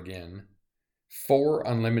ever again. 4,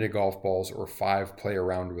 unlimited golf balls. Or 5, play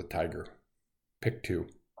around with Tiger. Pick 2.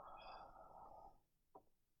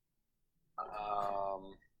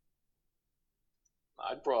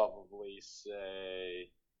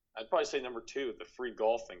 I'd probably say number 2, the free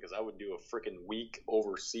golfing, because I would do a freaking week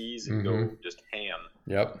overseas and go just ham.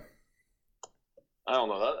 Yep. I don't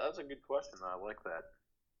know. That's a good question. I like that.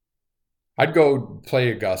 I'd go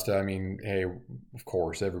play Augusta. I mean, hey, of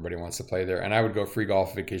course, everybody wants to play there. And I would go free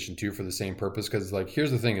golf vacation too for the same purpose, because, like,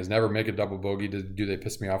 here's the thing is, never make a double bogey. Do they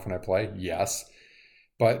piss me off when I play? Yes.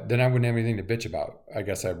 but then I wouldn't have anything to bitch about. I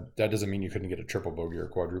guess that doesn't mean you couldn't get a triple bogey or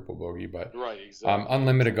quadruple bogey, but Right, exactly.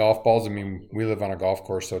 unlimited golf balls. I mean, we live on a golf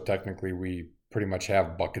course, so technically we pretty much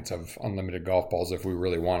have buckets of unlimited golf balls if we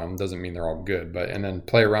really want them. Doesn't mean they're all good, but and then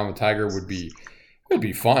play around with Tiger would be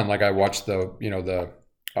fun. Like I watched the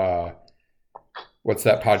what's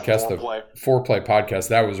that podcast? Foreplay. The Foreplay podcast.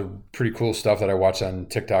 That was a pretty cool stuff that I watched on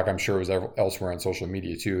TikTok. I'm sure it was elsewhere on social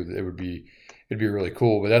media too. It'd be really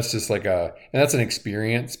cool, but that's just like and that's an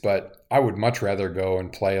experience, but I would much rather go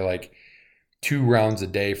and play like 2 rounds a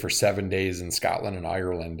day for 7 days in Scotland and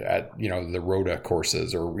Ireland at, the Rhoda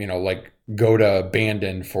courses, or, like go to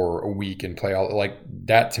Bandon for a week and play all like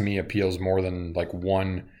that. To me appeals more than like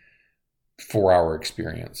 1 4-hour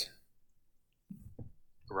experience.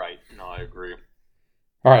 Right. No, I agree.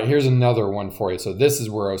 All right, here's another one for you. So this is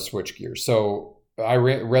where I'll switch gears. So I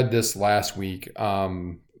read this last week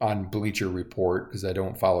on Bleacher Report, because I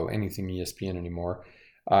don't follow anything ESPN anymore.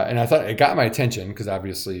 And I thought it got my attention because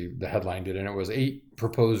obviously the headline did, and it was 8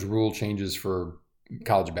 proposed rule changes for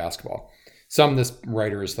college basketball. Some this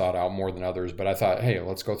writer has thought out more than others, but I thought, hey,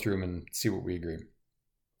 let's go through them and see what we agree.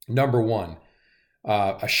 Number 1,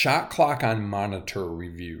 a shot clock on monitor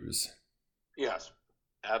reviews. Yes.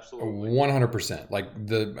 Absolutely. 100%. Like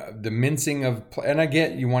the mincing of play, and I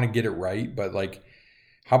get you want to get it right, but like,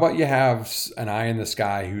 how about you have an eye in the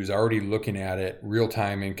sky who's already looking at it real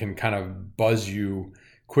time and can kind of buzz you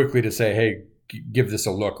quickly to say, hey, give this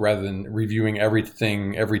a look, rather than reviewing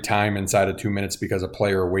everything every time inside of 2 minutes because a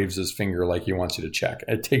player waves his finger like he wants you to check.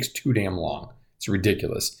 It takes too damn long. It's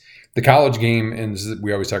ridiculous. The college game, and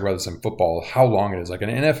we always talk about this in football, how long it is. Like an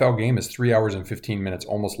NFL game is 3 hours and 15 minutes,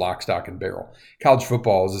 almost lock, stock, and barrel. College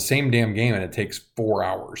football is the same damn game, and it takes 4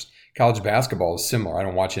 hours. College basketball is similar. I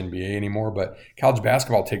don't watch NBA anymore, but college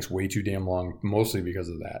basketball takes way too damn long, mostly because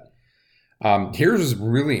of that. Here's a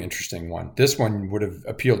really interesting one. This one would have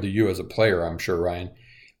appealed to you as a player, I'm sure, Ryan.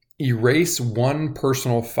 Erase 1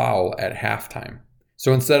 personal foul at halftime.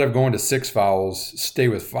 So instead of going to 6 fouls, stay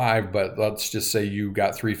with 5, but let's just say you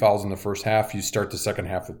got 3 fouls in the first half, you start the second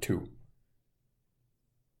half with 2.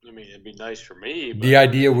 I mean, it'd be nice for me. But the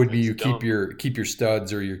idea would be you dumb. keep your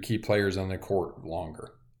studs or your key players on the court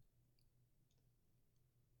longer.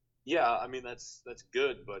 Yeah, I mean that's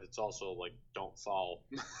good, but it's also like don't foul.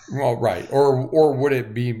 Well, right. Or would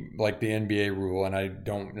it be like the NBA rule? And I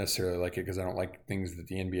don't necessarily like it because I don't like things that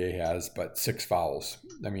the NBA has, but 6 fouls.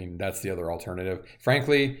 I mean, that's the other alternative.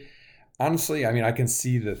 Frankly, honestly, I mean, I can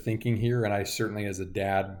see the thinking here, and I certainly, as a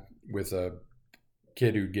dad with a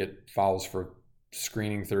kid who'd get fouls for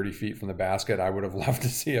screening 30 feet from the basket, I would have loved to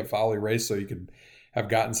see a foul erase so you could have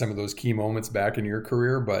gotten some of those key moments back in your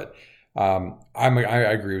career. But I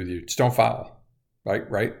agree with you. Just don't foul,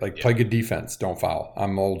 right? Like play good defense. Don't foul.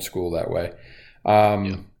 I'm old school that way.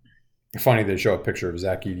 Funny they show a picture of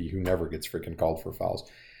Zach Edey, who never gets freaking called for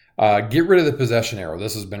fouls. Get rid of the possession arrow.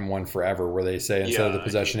 This has been one forever where they say instead of the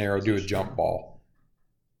possession arrow, do a jump ball.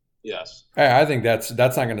 Yes. I think that's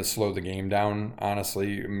not going to slow the game down,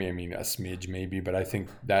 honestly. I mean, a smidge maybe, but I think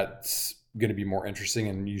that's going to be more interesting,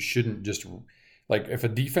 and you shouldn't just – like if a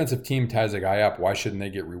defensive team ties a guy up, why shouldn't they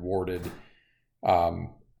get rewarded?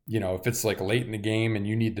 If it's like late in the game and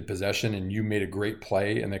you need the possession and you made a great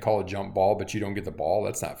play and they call a jump ball, but you don't get the ball,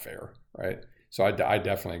 that's not fair, right? So I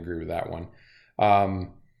definitely agree with that one.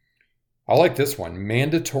 I like this one.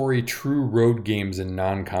 Mandatory true road games in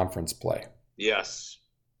non-conference play. Yes.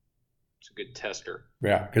 It's a good tester.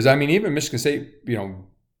 Yeah, because I mean, even Michigan State,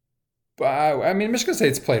 Michigan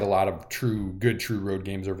State's played a lot of good true road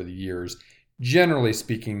games over the years. Generally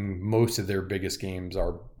speaking, most of their biggest games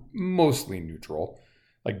are mostly neutral.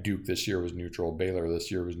 Like Duke this year was neutral. Baylor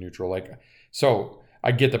this year was neutral. So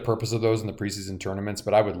I get the purpose of those in the preseason tournaments,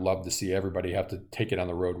 but I would love to see everybody have to take it on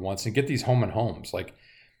the road once and get these home and homes. Like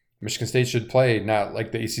Michigan State should play not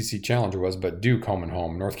like the ACC Challenger was, but Duke home and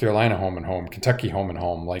home, North Carolina home and home, Kentucky home and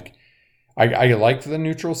home. Like I like the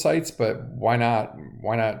neutral sites, but why not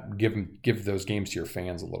give those games to your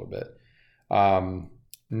fans a little bit?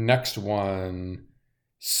 Next one,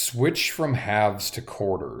 switch from halves to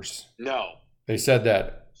quarters. No. They said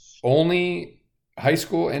that only high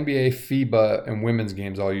school, NBA, FIBA, and women's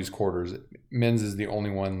games all use quarters. Men's is the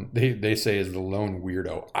only one they say is the lone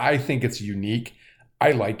weirdo. I think it's unique.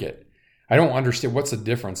 I like it. I don't understand. What's the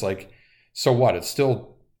difference? Like, so what?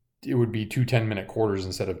 It would be 2 10-minute quarters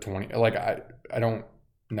instead of 20. Like, I don't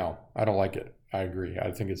like it. I agree.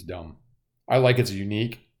 I think it's dumb. I like it's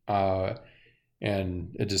unique.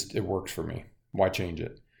 And it works for me. Why change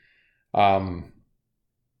it?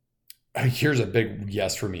 Here's a big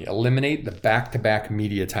yes for me. Eliminate the back-to-back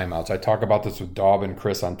media timeouts. I talk about this with Daub and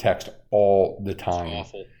Chris on text all the time. It's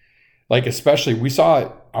awful. Like, especially, we saw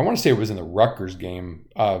it, I want to say it was in the Rutgers game,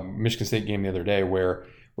 Michigan State game the other day, where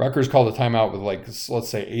Rutgers called a timeout with, like, let's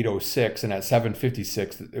say 8:06, and at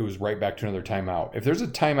 7:56, it was right back to another timeout. If there's a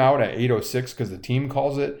timeout at 8:06 because the team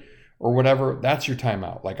calls it or whatever, that's your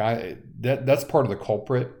timeout. Like, that's part of the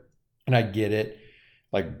culprit, and I get it.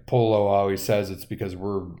 Like Polo always says, it's because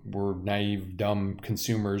we're naive, dumb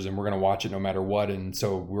consumers, and we're going to watch it no matter what, and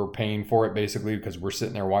so we're paying for it basically because we're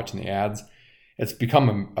sitting there watching the ads. It's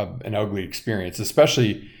become an ugly experience,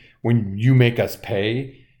 especially when you make us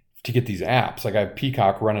pay to get these apps. Like I have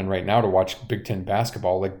Peacock running right now to watch Big Ten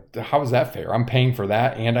basketball. Like, how is that fair? I'm paying for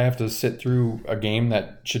that, and I have to sit through a game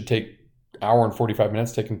that should take an hour and 45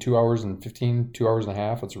 minutes, taking 2 hours and 2 hours and a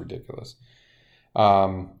half. It's ridiculous.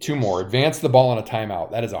 Two more. Advance the ball on a timeout.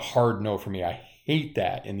 That is a hard no for me. I hate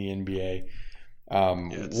that in the NBA.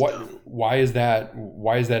 Why is that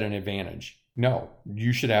an advantage? No,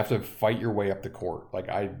 you should have to fight your way up the court. Like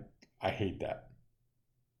I hate that.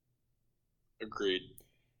 Agreed.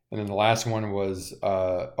 And then the last one was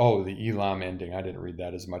the Elam ending. I didn't read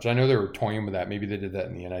that as much. I know they were toying with that. Maybe they did that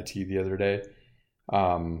in the NIT the other day.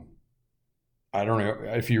 I don't know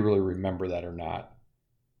if you really remember that or not.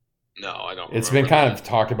 No, I don't. It's been kind of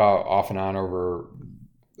talked about off and on over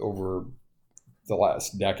the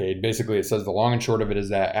last decade. Basically, it says the long and short of it is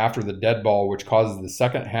that after the dead ball, which causes the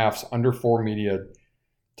second half's under 4 media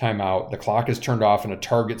timeout, the clock is turned off and a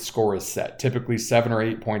target score is set, typically 7 or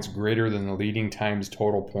 8 points greater than the leading time's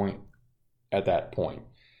total point at that point.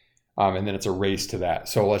 And then it's a race to that.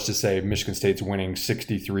 So let's just say Michigan State's winning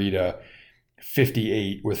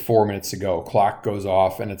 63-58 with 4 minutes to go. Clock goes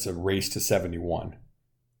off and it's a race to 71.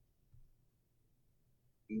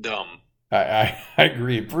 Dumb. I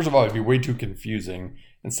agree. First of all, it'd be way too confusing.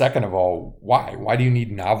 And second of all, why? Why do you need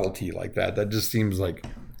novelty like that? That just seems like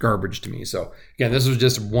garbage to me. So again, this was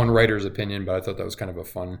just one writer's opinion, but I thought that was kind of a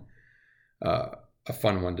fun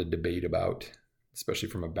one to debate about, especially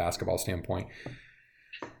from a basketball standpoint.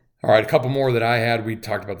 All right, a couple more that I had. We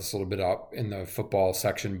talked about this a little bit up in the football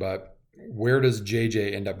section, but where does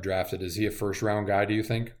JJ end up drafted? Is he a first round guy, do you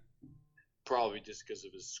think? Probably just because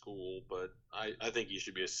of his school, but I think he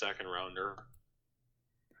should be a second rounder.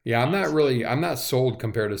 Yeah, I'm not sold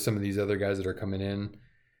compared to some of these other guys that are coming in.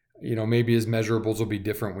 You know, maybe his measurables will be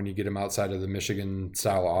different when you get him outside of the Michigan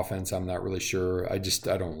style offense. I'm not really sure. I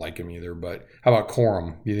don't like him either. But how about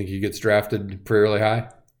Corum? Do you think he gets drafted fairly high?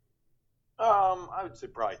 I would say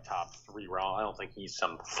probably top 3 round. I don't think he's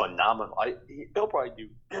some phenomenal. He'll probably do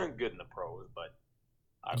good in the pros, but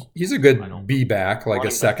he's a good B back, like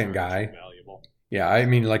a second guy. Yeah, I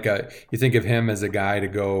mean, you think of him as a guy to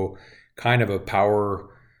go, kind of a power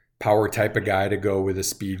type of guy to go with a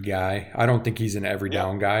speed guy. I don't think he's an every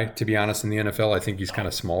down guy, to be honest. In the NFL, I think he's kind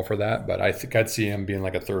of small for that, but I think I'd see him being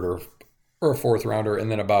like a third or a fourth rounder.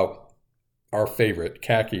 And then about our favorite,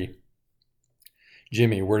 Khaki,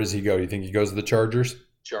 Jimmy, where does he go? Do you think he goes to the Chargers?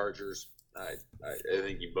 Chargers. I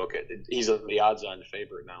think you book it. He's the odds-on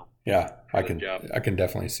favorite now. Yeah, I can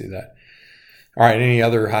definitely see that. All right, any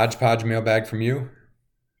other hodgepodge mailbag from you?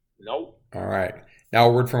 Nope. All right. Now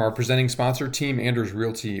a word from our presenting sponsor, Team Anders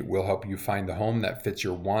Realty will help you find the home that fits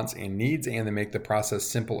your wants and needs, and they make the process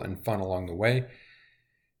simple and fun along the way.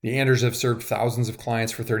 The Anders have served thousands of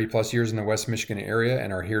clients for 30-plus years in the West Michigan area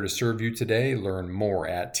and are here to serve you today. Learn more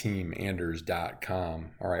at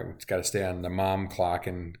teamanders.com. All right, we've got to stay on the mom clock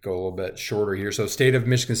and go a little bit shorter here. So state of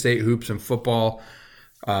Michigan State hoops and football.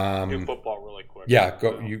 Do football really quick. Yeah,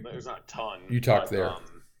 go. There's not a ton. You talk there.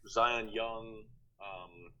 Zion Young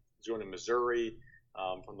joined in Missouri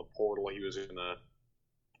from the portal. He was in the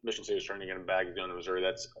Michigan State was trying to get him back. He's going to Missouri.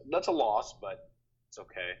 That's a loss, but it's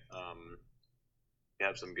okay. You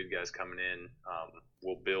have some good guys coming in.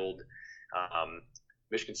 We'll build.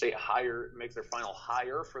 Michigan State makes their final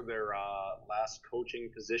hire for their last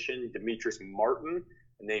coaching position. Demetrius Martin,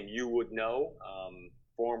 a name you would know,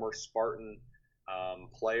 former Spartan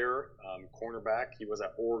player, cornerback. He was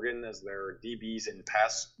at Oregon as their DBs and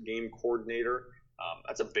pass game coordinator.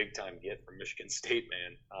 That's a big time get from Michigan State,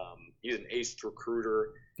 man. He's an ace recruiter.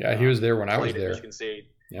 Yeah, he was there when I was there. Michigan State.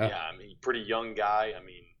 Yeah, I mean, pretty young guy. I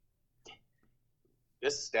mean,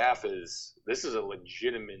 this is a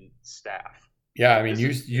legitimate staff. Yeah, I mean,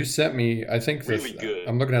 you sent me, I think really good.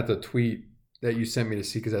 I'm looking at the tweet that you sent me to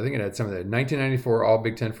see, because I think it had some of that. 1994 All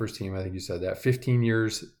Big Ten first team, I think you said that. 15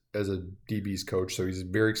 years as a DB's coach, so he's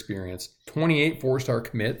very experienced. 28 four-star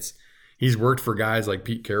commits. He's worked for guys like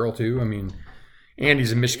Pete Carroll too. I mean, and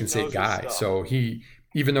he's a Michigan State guy, so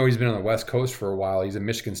even though he's been on the West Coast for a while, he's a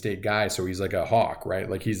Michigan State guy, so he's like a hawk, right?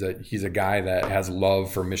 Like he's a guy that has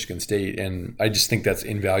love for Michigan State, and I just think that's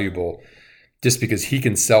invaluable, just because he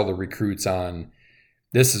can sell the recruits on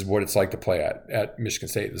this is what it's like to play at Michigan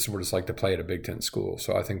State. This is what it's like to play at a Big Ten school.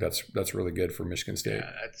 So I think that's really good for Michigan State.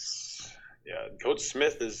 Coach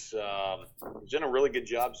Smith is done a really good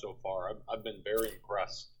job so far. I've been very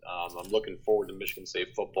impressed. I'm looking forward to Michigan State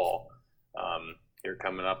football. Here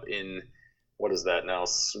coming up in, what is that now?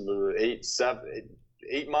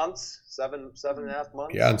 8 months, seven and a half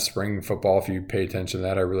months. Yeah, in spring football, if you pay attention to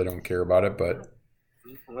that, I really don't care about it, but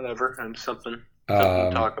whatever. Something to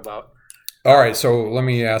talk about. All right, so let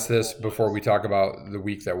me ask this before we talk about the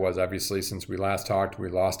week that was. Obviously, since we last talked, we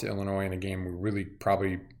lost to Illinois in a game we really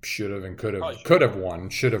probably should have and could have won,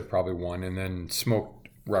 should have probably won, and then smoked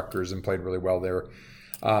Rutgers and played really well there.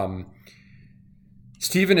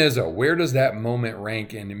 Steven Izzo, where does that moment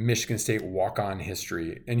rank in Michigan State walk-on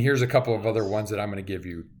history? And here's a couple of other ones that I'm going to give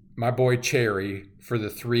you. My boy Cherry for the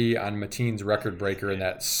 3 on Mateen's record breaker in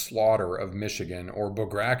that slaughter of Michigan, or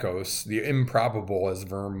Bograkos, the improbable, as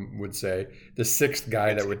Verm would say, the 6th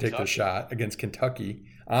guy that would take the shot against Kentucky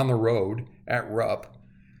on the road at Rupp.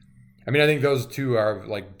 I mean, I think those two are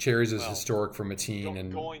like Cherry's is historic for Mateen,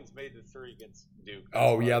 and Goins made the 3 against Duke.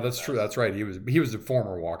 Oh yeah, that's true. That's right. He was a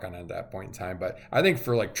former walk-on at that point in time, but I think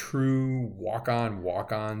for like true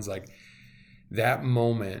walk-ons, like that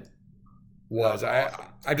moment was awesome.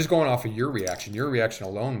 I just going off of your reaction. Your reaction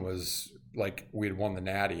alone was like we had won the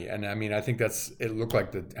Natty, and I mean I think it looked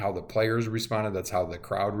like how the players responded. That's how the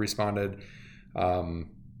crowd responded.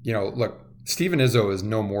 Look, Steven Izzo is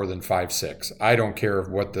no more than 5'6". I don't care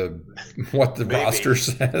what the roster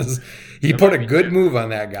says. He put a good move on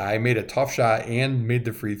that guy, made a tough shot, and made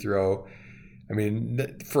the free throw. I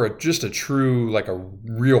mean, for just a true, like a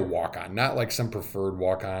real walk-on, not like some preferred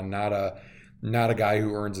walk-on, not a guy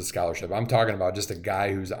who earns a scholarship. I'm talking about just a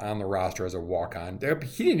guy who's on the roster as a walk-on.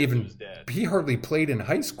 He hardly played in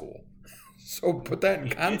high school. So put that in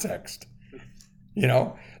context.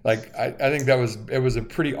 Like I think it was a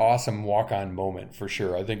pretty awesome walk-on moment for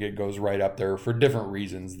sure. I think it goes right up there for different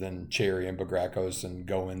reasons than Cherry and Bograkos and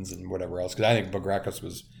Goins and whatever else. Because I think Bograkos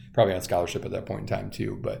was probably on scholarship at that point in time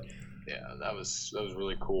too. But yeah, that was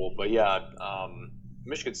really cool. But yeah,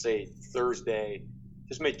 Michigan State Thursday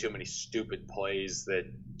just made too many stupid plays,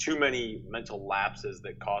 too many mental lapses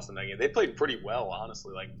that cost them that game. They played pretty well,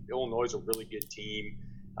 honestly. Like Illinois is a really good team.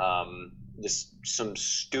 Just some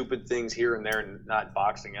stupid things here and there, and not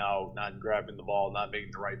boxing out, not grabbing the ball, not making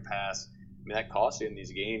the right pass. I mean, that costs you in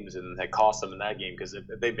these games, and that cost them in that game because if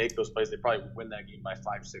they make those plays, they probably win that game by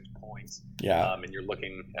 5-6 points. Yeah. And you're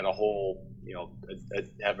looking at a whole,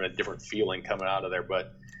 having a different feeling coming out of there.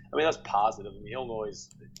 But I mean, that's positive. I mean, Illinois has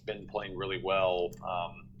been playing really well.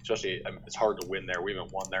 Especially, it's hard to win there. We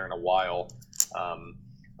haven't won there in a while.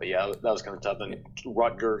 But yeah, that was kind of tough. And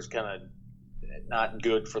Rutgers kind of not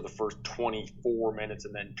good for the first 24 minutes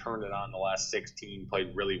and then turned it on the last 16, played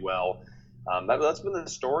really well. That's been the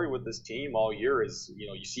story with this team all year is,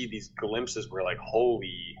 you see these glimpses where like,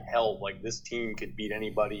 holy hell, like this team could beat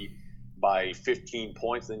anybody by 15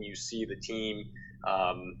 points. Then you see the team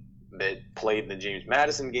that played in the James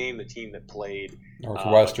Madison game, the team that played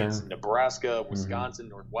Northwestern, Nebraska, Wisconsin,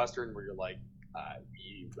 Northwestern, where you're like,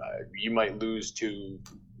 you might lose to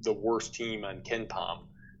the worst team on Ken Palm.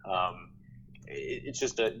 It's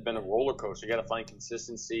just been a roller coaster. You got to find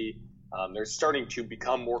consistency. They're starting to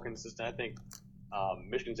become more consistent. I think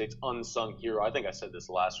Michigan State's unsung hero, I think I said this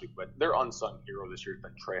last week, but their unsung hero this year has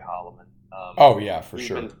been Trey Holloman. For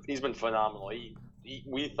sure. He's been phenomenal.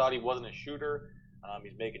 We thought he wasn't a shooter.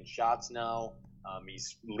 He's making shots now. He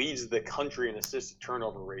leads the country in assist to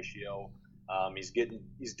turnover ratio.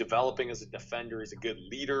 He's developing as a defender. He's a good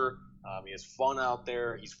leader. He has fun out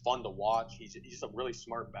there. He's fun to watch. He's a really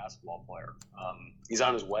smart basketball player. He's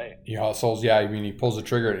on his way. He hustles. Yeah, I mean, he pulls the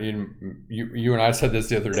trigger. You and I said this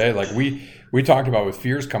the other day. Like we talked about with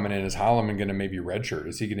Fears coming in, is Holloman going to maybe redshirt?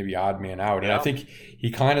 Is he going to be odd man out? And I think he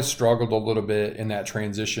kind of struggled a little bit in that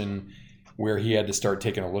transition where he had to start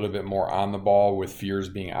taking a little bit more on the ball with Fears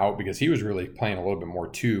being out, because he was really playing a little bit more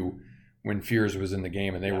too when Fears was in the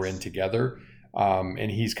game and they were in together. And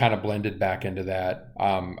he's kind of blended back into that.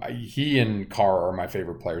 He and Carr are my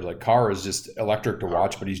favorite players. Like Carr is just electric to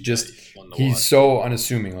watch, but he's so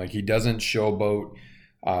unassuming. Like he doesn't showboat.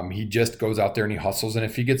 He just goes out there and he hustles. And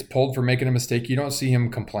if he gets pulled for making a mistake, you don't see him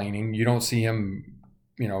complaining. You don't see him,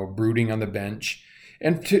 brooding on the bench.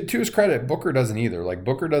 And to his credit, Booker doesn't either. Like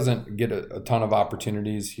Booker doesn't get a ton of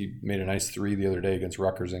opportunities. He made a nice 3 the other day against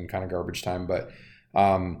Rutgers in kind of garbage time, but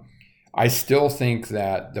I still think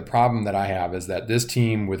that the problem that I have is that this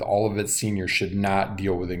team with all of its seniors should not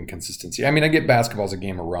deal with inconsistency. I mean, I get basketball's a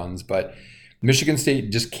game of runs, but Michigan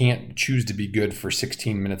State just can't choose to be good for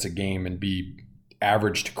 16 minutes a game and be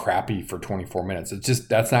average to crappy for 24 minutes. It's just,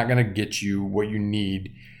 that's not going to get you what you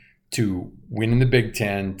need to win in the Big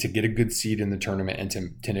Ten, to get a good seed in the tournament,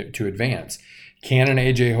 and to advance. Can an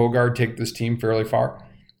AJ Hoggard take this team fairly far?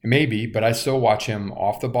 Maybe, but I still watch him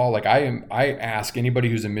off the ball. Like I ask anybody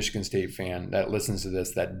who's a Michigan State fan that listens to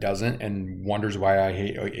this that doesn't and wonders why I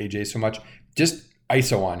hate AJ so much, just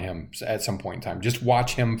ISO on him at some point in time. Just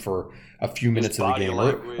watch him for a few minutes of the game,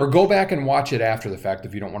 or go back and watch it after the fact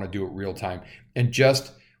if you don't want to do it real time, and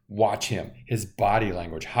just watch him, his body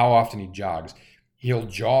language, how often he jogs. He'll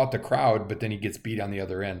jaw at the crowd, but then he gets beat on the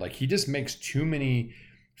other end. Like, he just makes too many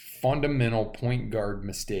fundamental point guard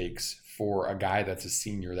mistakes for a guy that's a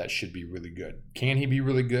senior that should be really good. Can he be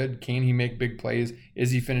really good? Can he make big plays?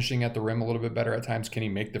 Is he finishing at the rim a little bit better at times? Can he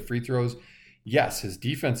make the free throws? Yes, his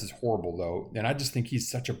defense is horrible though, and I just think he's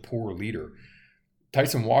such a poor leader.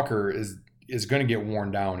 Tyson Walker is going to get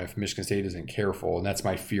worn down if Michigan State isn't careful, and that's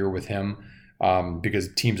my fear with him,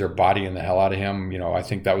 because teams are bodying the hell out of him. You know, I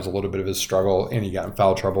think that was a little bit of his struggle, and he got in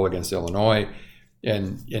foul trouble against Illinois,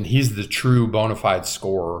 and he's the true bona fide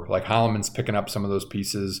scorer. Like, Holloman's picking up some of those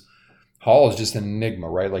pieces. Hall is just an enigma,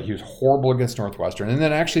 right? Like, he was horrible against Northwestern, and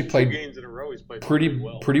then actually played 2 games in a row. He's played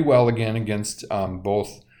pretty well again against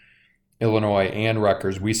both Illinois and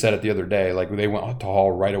Rutgers. We said it the other day, like, they went to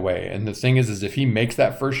Hall right away. And the thing is if he makes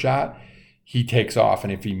that first shot, he takes off.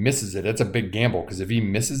 And if he misses it, it's a big gamble, because if he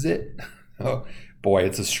misses it, oh boy,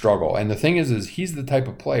 it's a struggle. And the thing is he's the type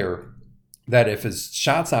of player that if his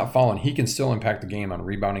shot's not falling, he can still impact the game on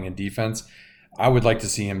rebounding and defense. I would like to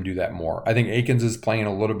see him do that more. I think Akins is playing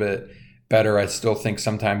a little bit better. I still think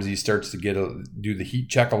sometimes he starts to do the heat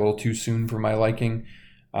check a little too soon for my liking.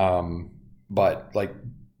 But like,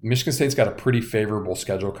 Michigan State's got a pretty favorable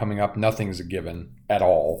schedule coming up. Nothing's a given at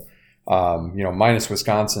all. Minus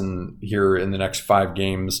Wisconsin here in the next 5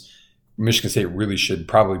 games, Michigan State really should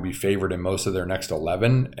probably be favored in most of their next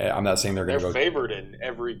 11. I'm not saying they're going to go favored in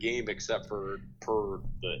every game except for per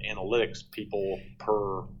the analytics people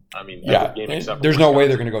every game except for there's no way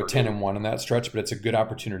they're going to go 10-1 in that stretch, but it's a good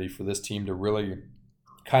opportunity for this team to really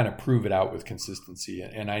kind of prove it out with consistency.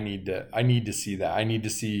 And I need to see that. I need to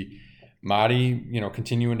see Madi,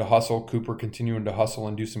 continuing to hustle, Cooper continuing to hustle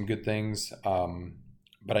and do some good things.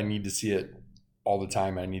 But I need to see it all the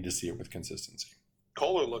time. I need to see it with consistency.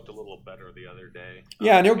 Kohler looked a little better the other day.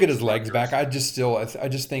 Yeah, and he'll get his legs back. I just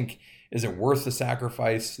think, is it worth the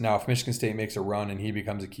sacrifice? Now, if Michigan State makes a run and he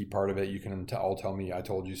becomes a key part of it, you can all tell me I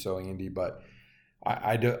told you so, Andy. But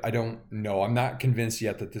I don't know. I'm not convinced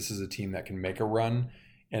yet that this is a team that can make a run.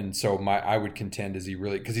 And so I would contend, is he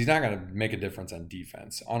really, because he's not going to make a difference on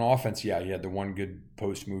defense. On offense, yeah, he had the one good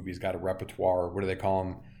post move. He's got a repertoire. What do they call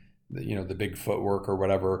him? The big footwork or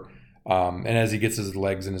whatever. And as he gets his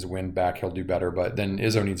legs and his wind back, he'll do better. But then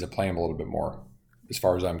Izzo needs to play him a little bit more, as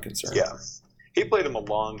far as I'm concerned. Yeah, he played him a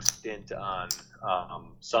long stint on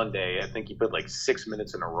Sunday. I think he played like 6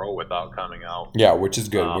 minutes in a row without coming out. Yeah, which is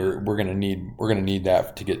good. We're gonna need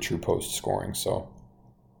that to get true post scoring. So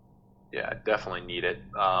yeah, definitely need it.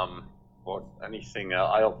 Anything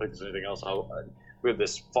else? I don't think there's anything else. We have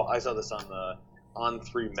this. I saw this on the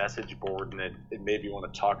On3 message board, and it made me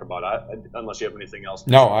want to talk about it. Unless you have anything else.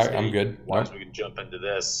 No, I'm good. Otherwise, we can jump into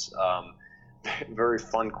this. Very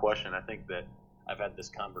fun question. I think that I've had this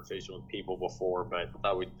conversation with people before, but I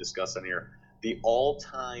thought we'd discuss it here. The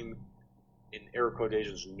all-time, in air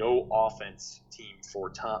quotations, no offense team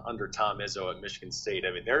under Tom Izzo at Michigan State.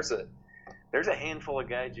 I mean, there's a handful of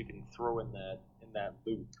guys you can throw in that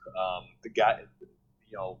loop.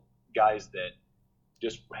 Guys that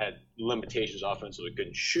just had limitations offensively,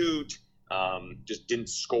 couldn't shoot, just didn't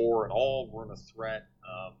score at all, weren't a threat.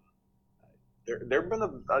 There have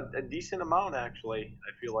been a decent amount, actually,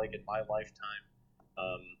 I feel like, in my lifetime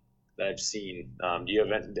that I've seen. Do you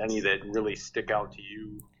have any that really stick out to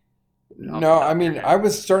you? No, I mean, I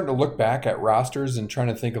was starting to look back at rosters and trying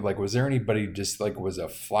to think of, like, was there anybody just, like, was a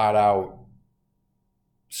flat-out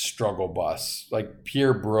struggle bus? Like,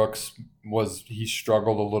 Pierre Brooks he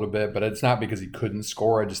struggled a little bit, but it's not because he couldn't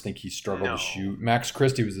score. I just think he struggled to shoot. Max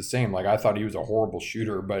Christie was the same. Like, I thought he was a horrible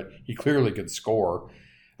shooter, but he clearly could score.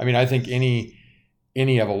 I mean, I think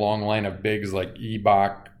any of a long line of bigs like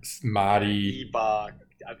Ibach, Madi,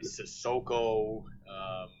 Sissoko.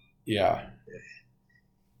 Yeah.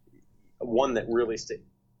 One that really stayed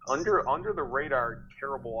under the radar,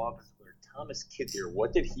 terrible offense player, Thomas Kithier.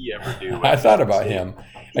 What did he ever do? I thought about him.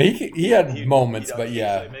 He had moments, but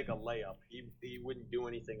yeah. Make a layup. He wouldn't do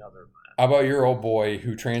anything other than that. How about your old boy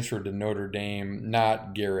who transferred to Notre Dame?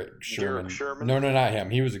 Not Garrett Sherman. No, not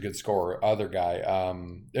him. He was a good scorer. Other guy.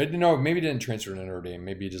 No, maybe he didn't transfer to Notre Dame.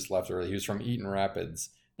 Maybe he just left early. He was from Eaton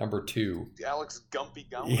Rapids, number 2. Alex Gumpy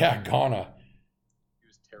Gauna. Yeah, Gauna.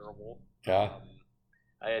 terrible. Yeah.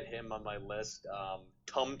 I had him on my list.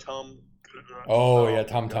 Tum Tum. Oh yeah,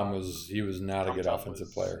 Tom was not a good Tum offensive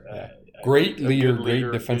was, player. Yeah. a Great good leader, leader,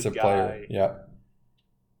 great defensive good player. guy. Yeah.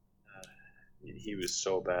 He was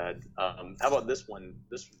so bad. How about this one?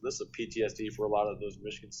 This is a PTSD for a lot of those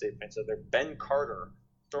Michigan State fans out there. Ben Carter,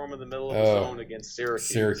 throw him in the middle of the zone against Syracuse.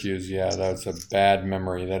 Syracuse, yeah, that's a bad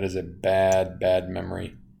memory. That is a bad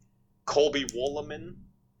memory. Colby Wooleman.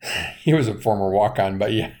 He was a former walk-on,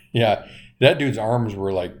 but yeah, that dude's arms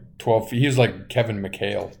were like 12 feet. He was like Kevin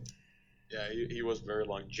McHale. Yeah, he was very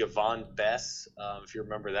long. Javon Bess, if you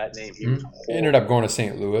remember that name, he was horrible. He ended up going to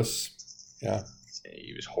St. Louis. Yeah.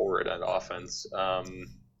 He was horrid on offense.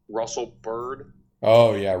 Russell Byrd.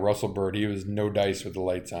 Oh, yeah, Russell Byrd. He was no dice with the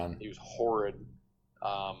lights on. He was horrid.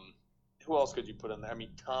 Who else could you put in there? I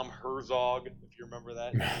mean, Tom Herzog, if you remember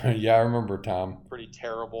that. Yeah, I remember Tom. Pretty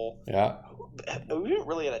terrible. Yeah. We didn't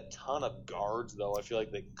really have a ton of guards, though. I feel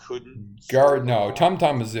like they couldn't. No.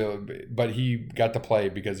 Tom was, but he got to play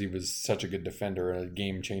because he was such a good defender and a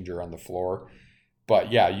game changer on the floor.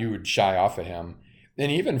 But yeah, you would shy off of him.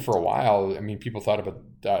 And even for a while, I mean, people thought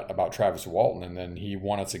about Travis Walton, and then he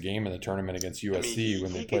won us a game in the tournament against USC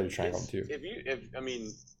when they played a triangle too.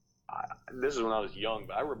 This is when I was young,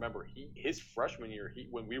 but I remember his freshman year,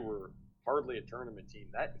 when we were hardly a tournament team,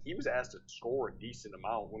 that he was asked to score a decent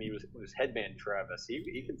amount when he was headman Travis.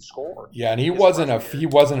 He could score. Yeah, and he wasn't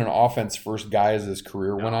an offense first guy as his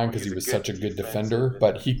career went on because he was such a good defender,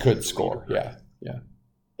 but he could score. Yeah.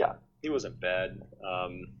 He wasn't bad.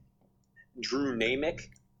 Drew Namick,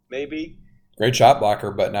 maybe. Great shot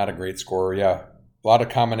blocker, but not a great scorer. Yeah, a lot of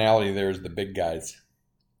commonality there is the big guys.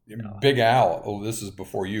 Big Al. Oh, this is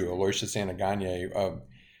before you. Aloysius Anaganye,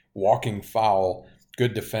 walking foul,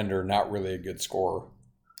 good defender, not really a good scorer.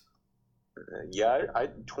 I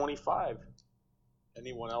 25.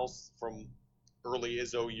 Anyone else from early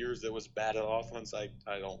Izzo years that was bad at offense? I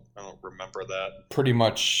don't remember that. Pretty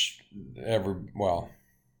much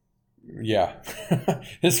yeah.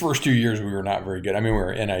 His first 2 years we were not very good. I mean, we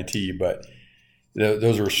were NIT, but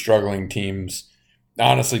those were struggling teams.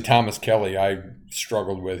 Honestly, Thomas Kelly, I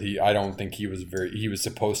struggled with. I don't think he was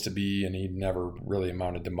supposed to be, and he never really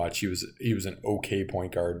amounted to much. He was an okay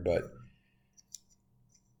point guard, but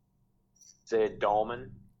say Dahlman.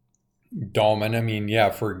 I mean, yeah,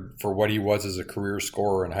 for what he was as a career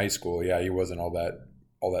scorer in high school, yeah, he wasn't all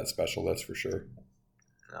that special. That's for sure.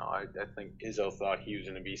 No, I think Izzo thought he was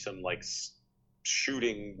going to be some like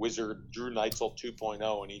shooting wizard, Drew Neitzel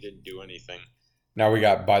 2.0, and he didn't do anything. Now we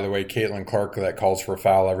got, by the way, Caitlin Clark that calls for a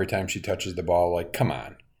foul every time she touches the ball. Like, come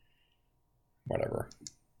on. Whatever.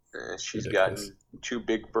 She's gotten too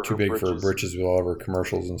big for her britches with all of her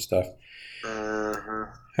commercials and stuff. Uh-huh.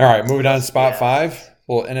 All right, moving on to spot 5.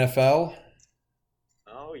 A little NFL.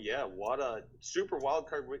 Oh, yeah. What a super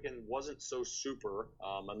wildcard weekend wasn't so super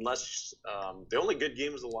unless the only good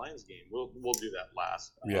game was the Lions game. We'll do that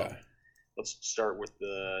last. Yeah. Let's start with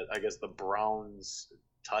the Browns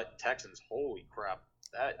Texans. Holy crap.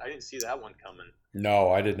 I didn't see that one coming.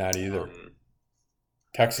 No, I did not either.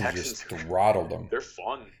 Texans just throttled them. They're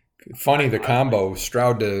fun. Funny, the combo,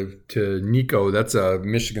 Stroud to Nico, that's a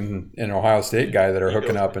Michigan and Ohio State guy that are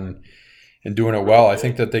hooking up and doing it well. I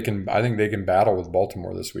think they can battle with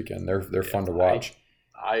Baltimore this weekend. They're fun to watch.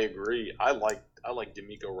 I agree. I like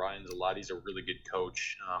DeMeco Ryans a lot. He's a really good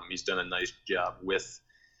coach. He's done a nice job with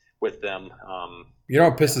them. You know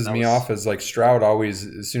what pisses me off is like Stroud always,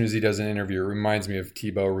 as soon as he does an interview, it reminds me of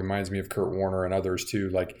Tebow, reminds me of Kurt Warner and others too.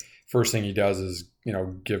 Like first thing he does is,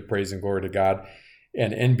 give praise and glory to God.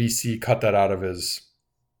 And NBC cut that out of his,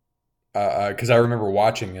 because I remember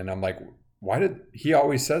watching and I'm like, why did he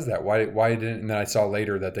always says that? Why didn't? And then I saw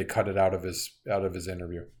later that they cut it out of his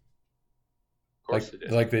interview. Of course they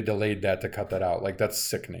did. Like they delayed that to cut that out. Like that's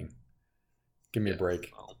sickening. Give me a break.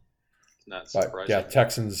 Well, it's not surprising. But yeah,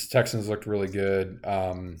 Texans looked really good.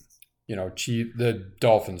 The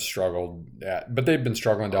Dolphins struggled, but they've been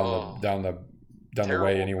struggling down the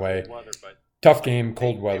way anyway. Weather, but tough game,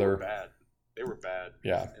 cold weather. They were bad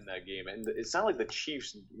yeah. in that game. And it's not like the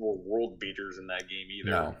Chiefs were world beaters in that game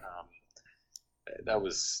either. No. That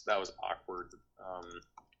was awkward.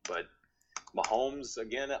 But Mahomes,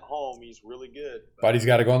 again at home, he's really good. But he's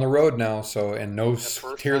got to go on the road now. So and no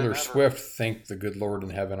Taylor Swift, thank the good Lord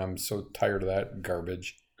in heaven. I'm so tired of that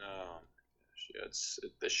garbage. Oh, gosh.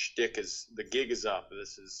 The gig is up.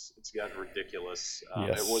 It's gotten ridiculous.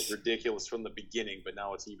 Yes. It was ridiculous from the beginning, but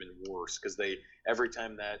now it's even worse because every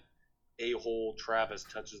time that a-hole Travis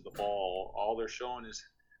touches the ball, all they're showing is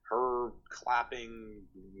her clapping,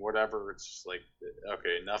 whatever. It's just like,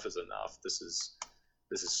 okay, enough is enough. This is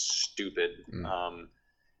stupid.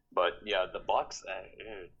 But yeah, the Bucks,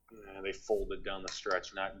 they folded down the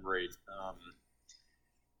stretch. Not great.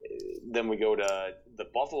 Then we go to the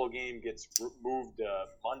Buffalo game gets moved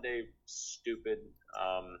Monday. Stupid.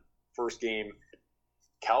 First game,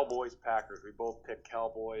 Cowboys Packers. We both picked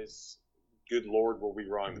Cowboys. Good Lord, were we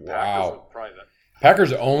wrong? The Packers were private.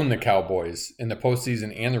 Packers own the Cowboys in the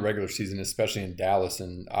postseason and the regular season, especially in Dallas.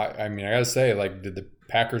 And I mean, I gotta say, like, did the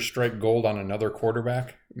Packers strike gold on another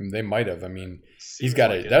quarterback? I mean, they might have. I mean, he's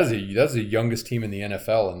got like that's the youngest team in the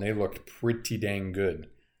NFL, and they looked pretty dang good.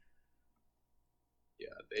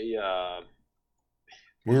 Yeah,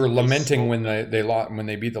 we were lamenting when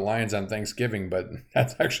they beat the Lions on Thanksgiving, but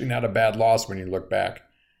that's actually not a bad loss when you look back.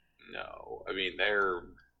 No, I mean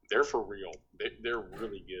they're for real. They're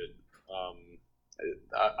really good.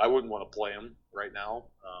 I wouldn't want to play them right now.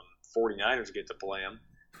 49ers get to play them.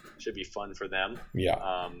 Should be fun for them.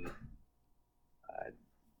 Yeah.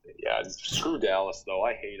 Yeah. Screw Dallas though.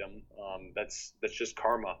 I hate them. That's just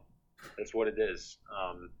karma. That's what it is.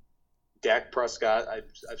 Dak Prescott,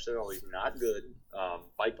 I've said all he's not good.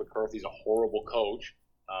 Mike McCarthy's a horrible coach,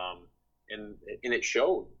 and it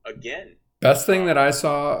showed again. Best thing that I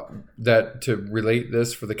saw that to relate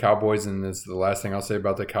this for the Cowboys, and this is the last thing I'll say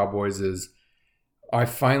about the Cowboys, is I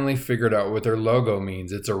finally figured out what their logo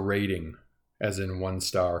means. It's a rating, as in 1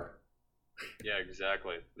 star. Yeah,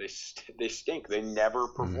 exactly. They stink. They never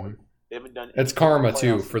perform. Mm-hmm. They haven't done. It's karma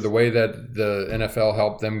too for the way that the NFL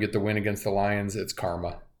helped them get the win against the Lions. It's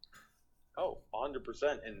karma. Oh,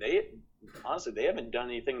 100%. And they honestly haven't done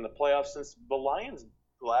anything in the playoffs since the Lions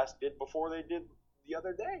last did before they did the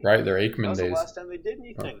other day. Right, their Aikman days. That was the last time they did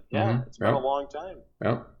anything. Oh, yeah, it's been a long time.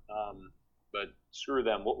 Yeah. But screw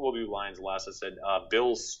them. We'll do Lions last. I said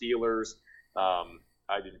Bills, Steelers.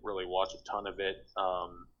 I didn't really watch a ton of it.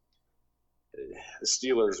 The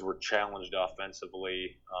Steelers were challenged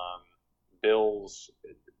offensively. Bills,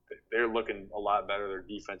 they're looking a lot better. Their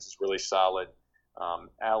defense is really solid.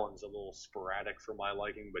 Allen's a little sporadic for my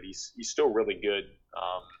liking, but he's still really good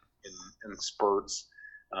in spurts.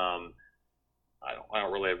 I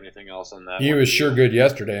don't really have anything else on that. He was sure good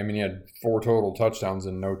yesterday. I mean, he had 4 total touchdowns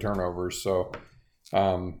and no turnovers. So,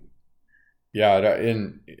 yeah,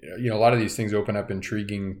 and a lot of these things open up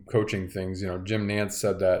intriguing coaching things. Jim Nantz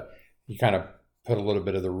said that he kind of put a little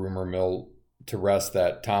bit of the rumor mill to rest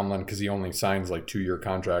that Tomlin, because he only signs like 2-year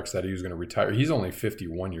contracts, that he was going to retire. He's only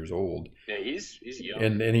 51 years old. Yeah, he's young.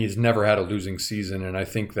 And he's never had a losing season. And I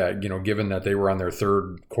think that, given that they were on their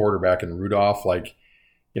 3rd quarterback in Rudolph,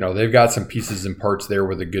 they've got some pieces and parts there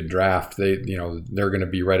with a good draft. They're going to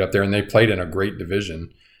be right up there, and they played in a great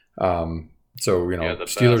division. The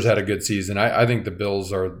Steelers best. had a good season. I think the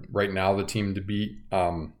Bills are right now the team to beat,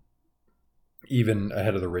 even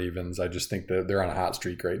ahead of the Ravens. I just think that they're on a hot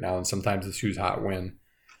streak right now, and sometimes it's who's hot win.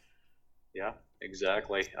 Yeah,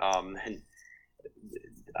 exactly. And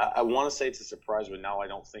I want to say it's a surprise, but now I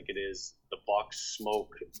don't think it is. The Bucs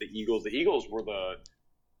smoke the Eagles. The Eagles were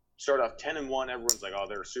start off 10-1. Everyone's like, oh,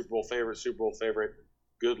 they're a Super Bowl favorite.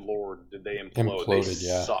 Good Lord, did they implode? They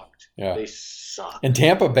sucked. Yeah. They sucked. And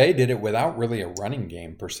Tampa Bay did it without really a running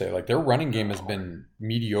game per se. Like, their running game has been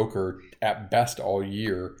mediocre at best all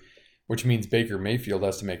year, which means Baker Mayfield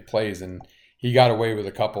has to make plays. And he got away with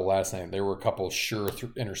a couple last night. There were a couple sure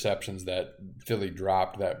interceptions that Philly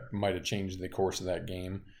dropped that might have changed the course of that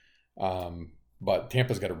game. But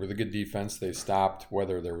Tampa's got a really good defense. They stopped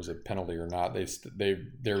whether there was a penalty or not.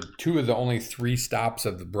 They're 2 of the only 3 stops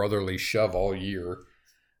of the brotherly shove all year.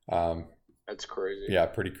 That's crazy. Yeah,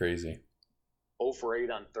 pretty crazy. 0 for 8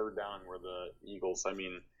 on 3rd down were the Eagles. I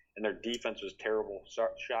mean, and their defense was terrible.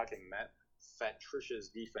 Shocking. Fat Trisha's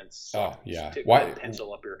defense sucked. Oh, yeah. Why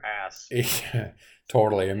pencil up your ass?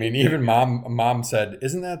 Totally. I mean, even mom said,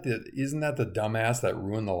 "Isn't that the dumbass that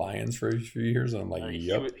ruined the Lions for a few years?" And I'm like,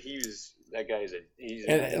 "Yep." That guy's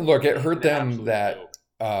and look, it hurt them that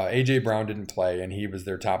AJ Brown didn't play, and he was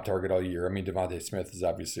their top target all year. I mean, Devontae Smith is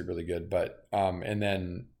obviously really good, but and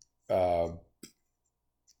then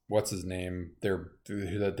what's his name?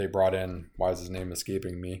 That they brought in. Why is his name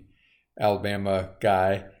escaping me? Alabama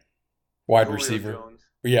guy. Wide Julio receiver. Jones.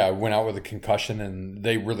 Yeah, went out with a concussion, and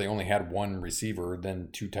they really only had 1 receiver, then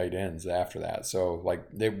 2 tight ends after that. So,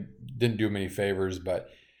 they didn't do him any favors. But,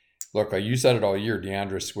 look, you said it all year,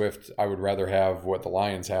 DeAndre Swift, I would rather have what the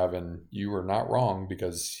Lions have, and you were not wrong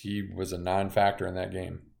because he was a non-factor in that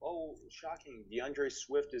game. Oh, shocking. DeAndre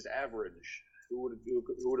Swift is average. Who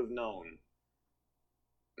would have known?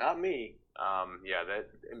 Not me. Yeah,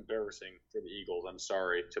 that's embarrassing for the Eagles. I'm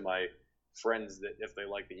sorry to my friends that if they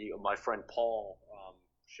like the Eagles. My friend Paul,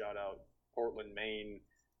 shout out Portland, Maine.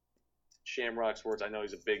 Shamrock Sports. I know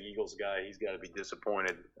he's a big Eagles guy. He's got to be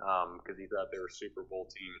disappointed because he thought they were a Super Bowl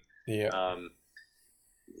team. Yeah.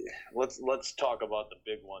 Let's talk about the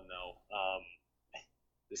big one though.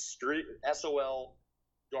 The street SOL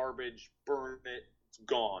garbage, burn it. It's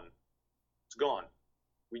gone. It's gone.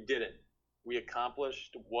 We did it. We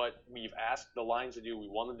accomplished what we've asked the Lions to do. We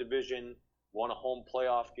won the division, won a home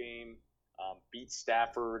playoff game, beat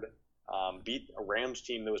Stafford, beat a Rams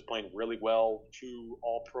team that was playing really well, 2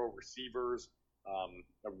 all-pro receivers,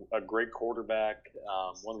 a great quarterback,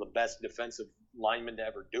 one of the best defensive linemen to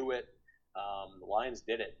ever do it. The Lions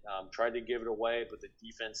did it. Tried to give it away, but the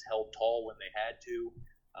defense held tall when they had to.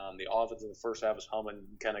 The offense in the first half was humming,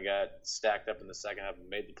 kind of got stacked up in the second half and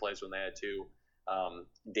made the plays when they had to.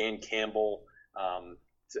 Dan Campbell,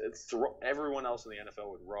 everyone else in the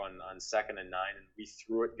NFL would run on 2nd and 9, and we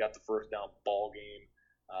threw it, got the first down ball game.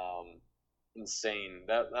 Insane.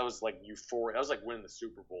 That was like euphoria. That was like winning the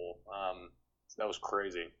Super Bowl. That was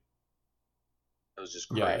crazy. That was just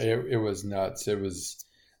crazy. Yeah, it was nuts. It was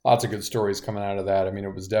lots of good stories coming out of that. I mean,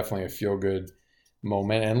 it was definitely a feel-good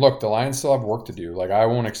moment. And look, the Lions still have work to do. Like, I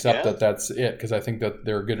won't accept that that's it, because I think that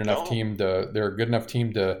they're a good enough team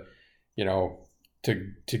to, you know,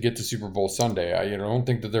 to get to Super Bowl Sunday. I don't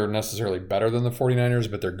think that they're necessarily better than the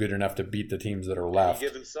 49ers, but they're good enough to beat the teams that are left.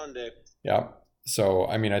 Given Sunday. Yeah. So,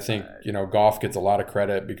 I mean, I think, Goff gets a lot of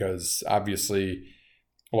credit because obviously,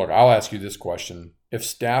 look, I'll ask you this question. If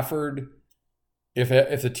Stafford, if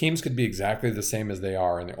the teams could be exactly the same as they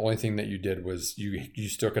are, and the only thing that you did was you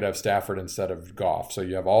still could have Stafford instead of Goff. So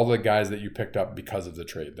you have all the guys that you picked up because of the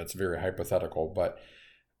trade. That's very hypothetical, but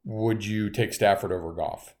would you take Stafford over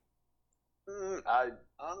Goff? I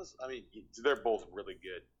mean, they're both really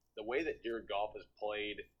good. The way that Jared Goff has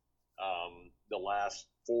played the last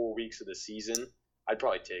 4 weeks of the season, I'd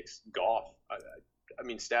probably take Goff. I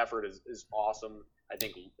mean, Stafford is awesome. I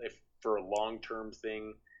think if for a long-term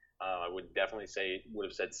thing, I would definitely would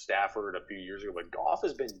have said Stafford a few years ago, but Goff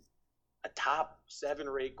has been a top 7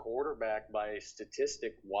 or 8 quarterback by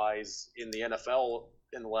statistic-wise in the NFL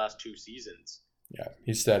in the last 2 seasons. Yeah,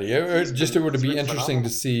 he's steady. It would be interesting to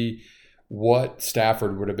see what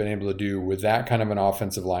Stafford would have been able to do with that kind of an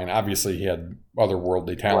offensive line. Obviously, he had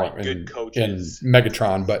otherworldly talent good coaches. in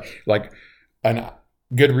Megatron, but like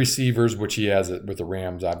good receivers, which he has with the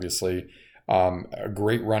Rams, obviously. A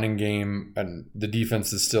great running game, and the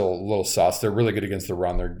defense is still a little sus. They're really good against the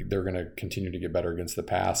run. They're going to continue to get better against the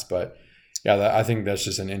pass. But yeah, I think that's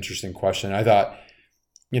just an interesting question. I thought,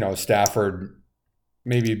 Stafford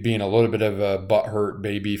maybe being a little bit of a butthurt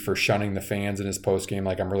baby for shunning the fans in his post game.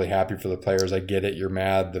 Like, I'm really happy for the players. I get it. You're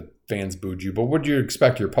mad. The fans booed you. But what do you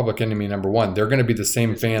expect? Your public enemy number one. They're going to be the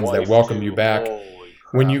same fans that welcome you back.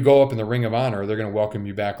 When you go up in the Ring of Honor, they're going to welcome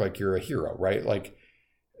you back like you're a hero, right? Like,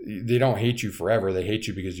 they don't hate you forever. They hate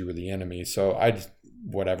you because you were the enemy. So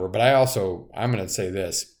whatever. But I'm going to say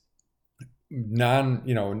this.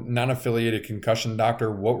 Non-affiliated concussion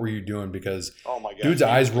doctor, what were you doing? Because dude's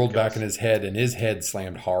eyes rolled back in his head and his head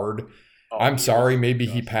slammed hard. I'm sorry, maybe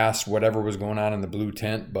he passed whatever was going on in the blue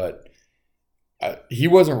tent, but he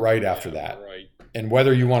wasn't right after that. Right. And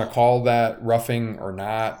whether you want to call that roughing or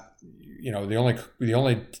not, the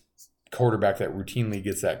only quarterback that routinely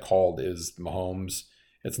gets that called is Mahomes.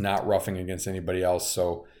 It's not roughing against anybody else,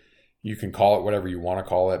 so you can call it whatever you want to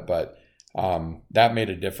call it, but that made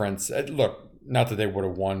a difference. Look, not that they would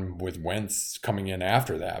have won with Wentz coming in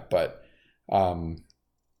after that, but that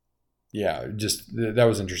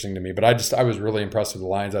was interesting to me. But I was really impressed with the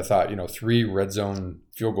Lions. I thought, 3 red zone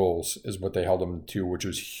field goals is what they held them to, which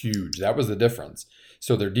was huge. That was the difference.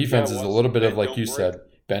 So their defense is a little bit of, like you said,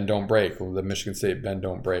 bend don't break. The Michigan State bend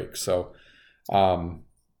don't break. So,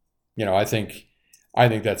 I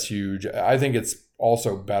think that's huge. I think it's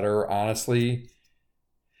also better, honestly.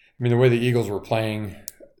 I mean, the way the Eagles were playing,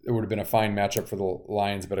 it would have been a fine matchup for the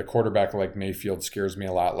Lions, but a quarterback like Mayfield scares me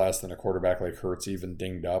a lot less than a quarterback like Hurts, even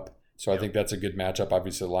dinged up. So I think that's a good matchup.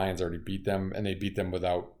 Obviously, the Lions already beat them, and they beat them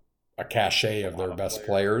without a cachet of their best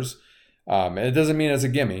players. And it doesn't mean it's a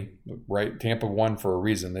gimme, right? Tampa won for a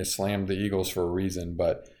reason. They slammed the Eagles for a reason.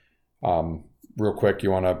 But real quick,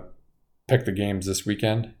 you want to pick the games this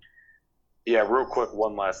weekend? Yeah, real quick,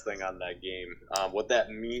 one last thing on that game. What that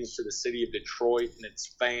means to the city of Detroit and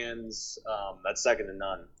its fans, that's second to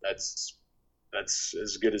none. That's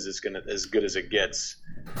as good as it gets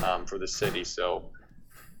for the city. So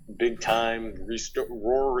big time.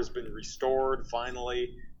 Roar has been restored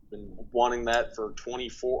finally. Been wanting that for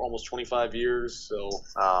 24, almost 25 years. So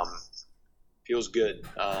feels good.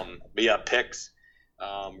 But yeah, picks.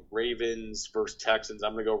 Ravens versus Texans.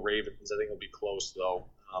 I'm gonna go Ravens. I think it'll be close though.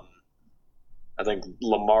 I think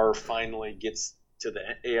Lamar finally gets to the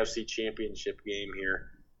AFC Championship game here.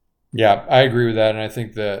 Yeah, I agree with that, and I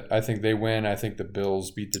think they win. I think the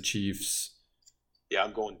Bills beat the Chiefs. Yeah,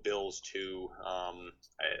 I'm going Bills too.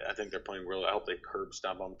 I think they're playing really. I hope they curb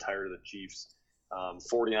stomp. I'm tired of the Chiefs.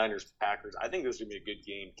 49ers, Packers. I think this is going to be a good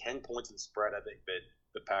game. 10 points in the spread. I think that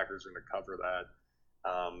the Packers are going to cover that.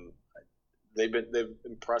 They've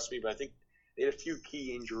impressed me, but I think they had a few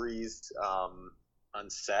key injuries on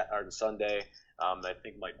Sunday. I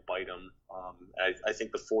think might bite them. I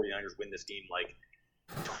think the 49ers win this game like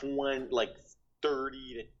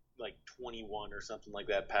 30 to 21 or something like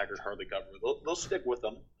that. Packers hardly cover. They'll stick with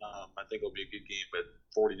them. I think it'll be a good game, but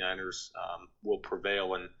 49ers will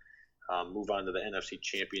prevail and move on to the NFC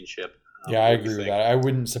Championship. Yeah, I agree with that. I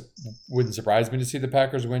wouldn't surprise me to see the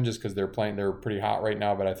Packers win just because they're pretty hot right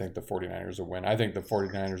now, but I think the 49ers will win. I think the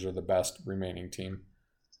 49ers are the best remaining team.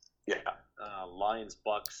 Yeah. Lions,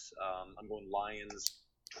 Bucks. I'm going Lions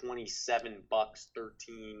 27, Bucks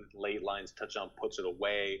 13. Late Lions touchdown puts it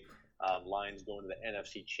away. Lions going to the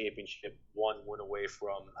NFC Championship, 1 win away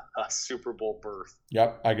from a Super Bowl berth.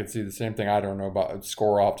 Yep, I could see the same thing. I don't know about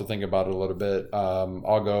score. I'll have to think about it a little bit.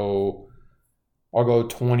 I'll go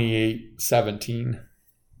 28-17.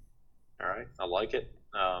 All right, I like it.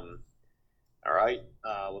 All right,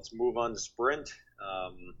 let's move on to sprint.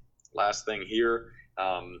 Last thing here.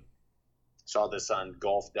 Saw this on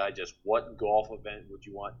Golf Digest. What golf event would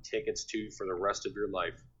you want tickets to for the rest of your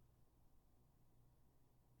life?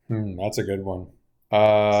 That's a good one.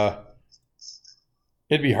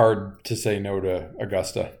 It'd be hard to say no to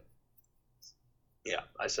Augusta. Yeah,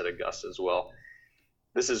 I said Augusta as well.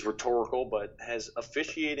 This is rhetorical, but has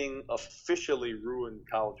officiating officially ruined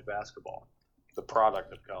college basketball? The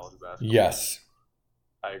product of college basketball? Yes.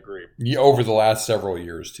 I agree. Yeah, over the last several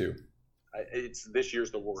years, too. This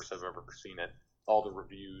year's the worst I've ever seen it. All the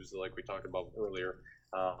reviews, like we talked about earlier.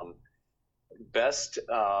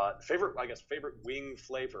 Favorite wing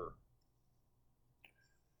flavor.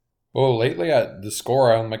 Oh, lately the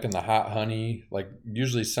score I'm liking the hot honey, like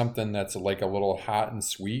usually something that's like a little hot and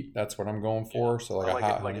sweet. That's what I'm going for. So like a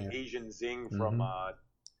hot honey, like an Asian zing from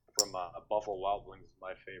Buffalo Wild Wings is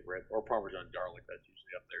my favorite, or Parmesan garlic. That's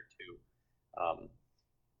usually up there too.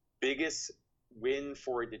 Biggest win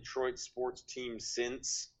for a Detroit sports team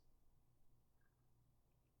since?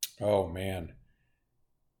 Oh man,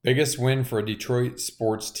 biggest win for a Detroit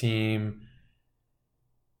sports team.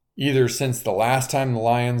 Either since the last time the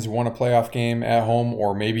Lions won a playoff game at home,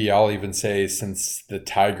 or maybe I'll even say since the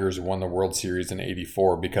Tigers won the World Series in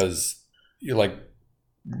 '84, because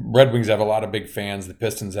Red Wings have a lot of big fans, the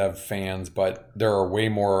Pistons have fans, but there are way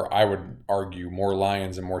more, I would argue, more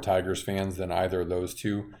Lions and more Tigers fans than either of those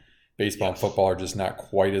two. Baseball and football are just not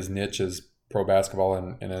quite as niche as pro basketball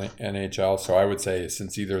and NHL. So I would say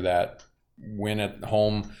since either that win at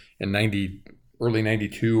home in early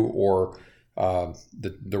 '92 or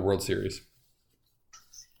the World Series.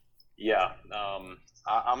 Yeah, I'm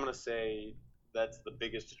going to say that's the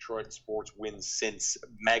biggest Detroit sports win since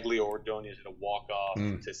Maglio Ordonez hit a walk-off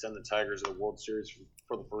to send the Tigers to the World Series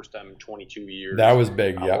for the first time in 22 years. That was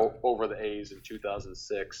big, yeah. Over the A's in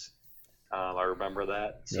 2006. I remember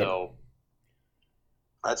that. So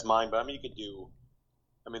that's mine. But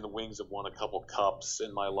the Wings have won a couple cups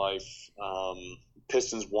in my life.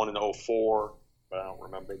 Pistons won in 2004. But I don't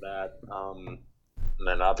remember that. And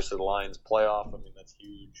then obviously the Lions playoff. That's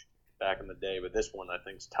huge back in the day. But this one, I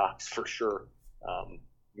think, is tops for sure.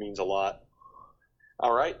 Means a lot.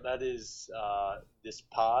 All right, that is this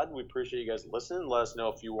pod. We appreciate you guys listening. Let us know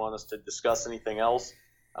if you want us to discuss anything else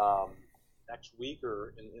next week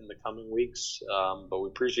or in the coming weeks. But we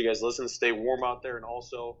appreciate you guys listening. Stay warm out there. And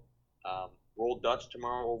also, Roll Dutch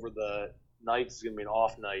tomorrow over the night. It's going to be an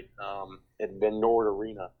off night at Van Noord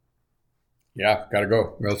Arena. Yeah, gotta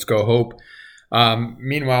go. Let's go, Hope.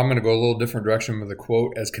 Meanwhile, I'm going to go a little different direction with a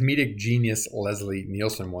quote. As comedic genius Leslie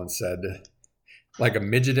Nielsen once said, like a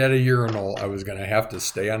midget at a urinal, I was going to have to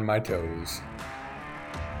stay on my toes.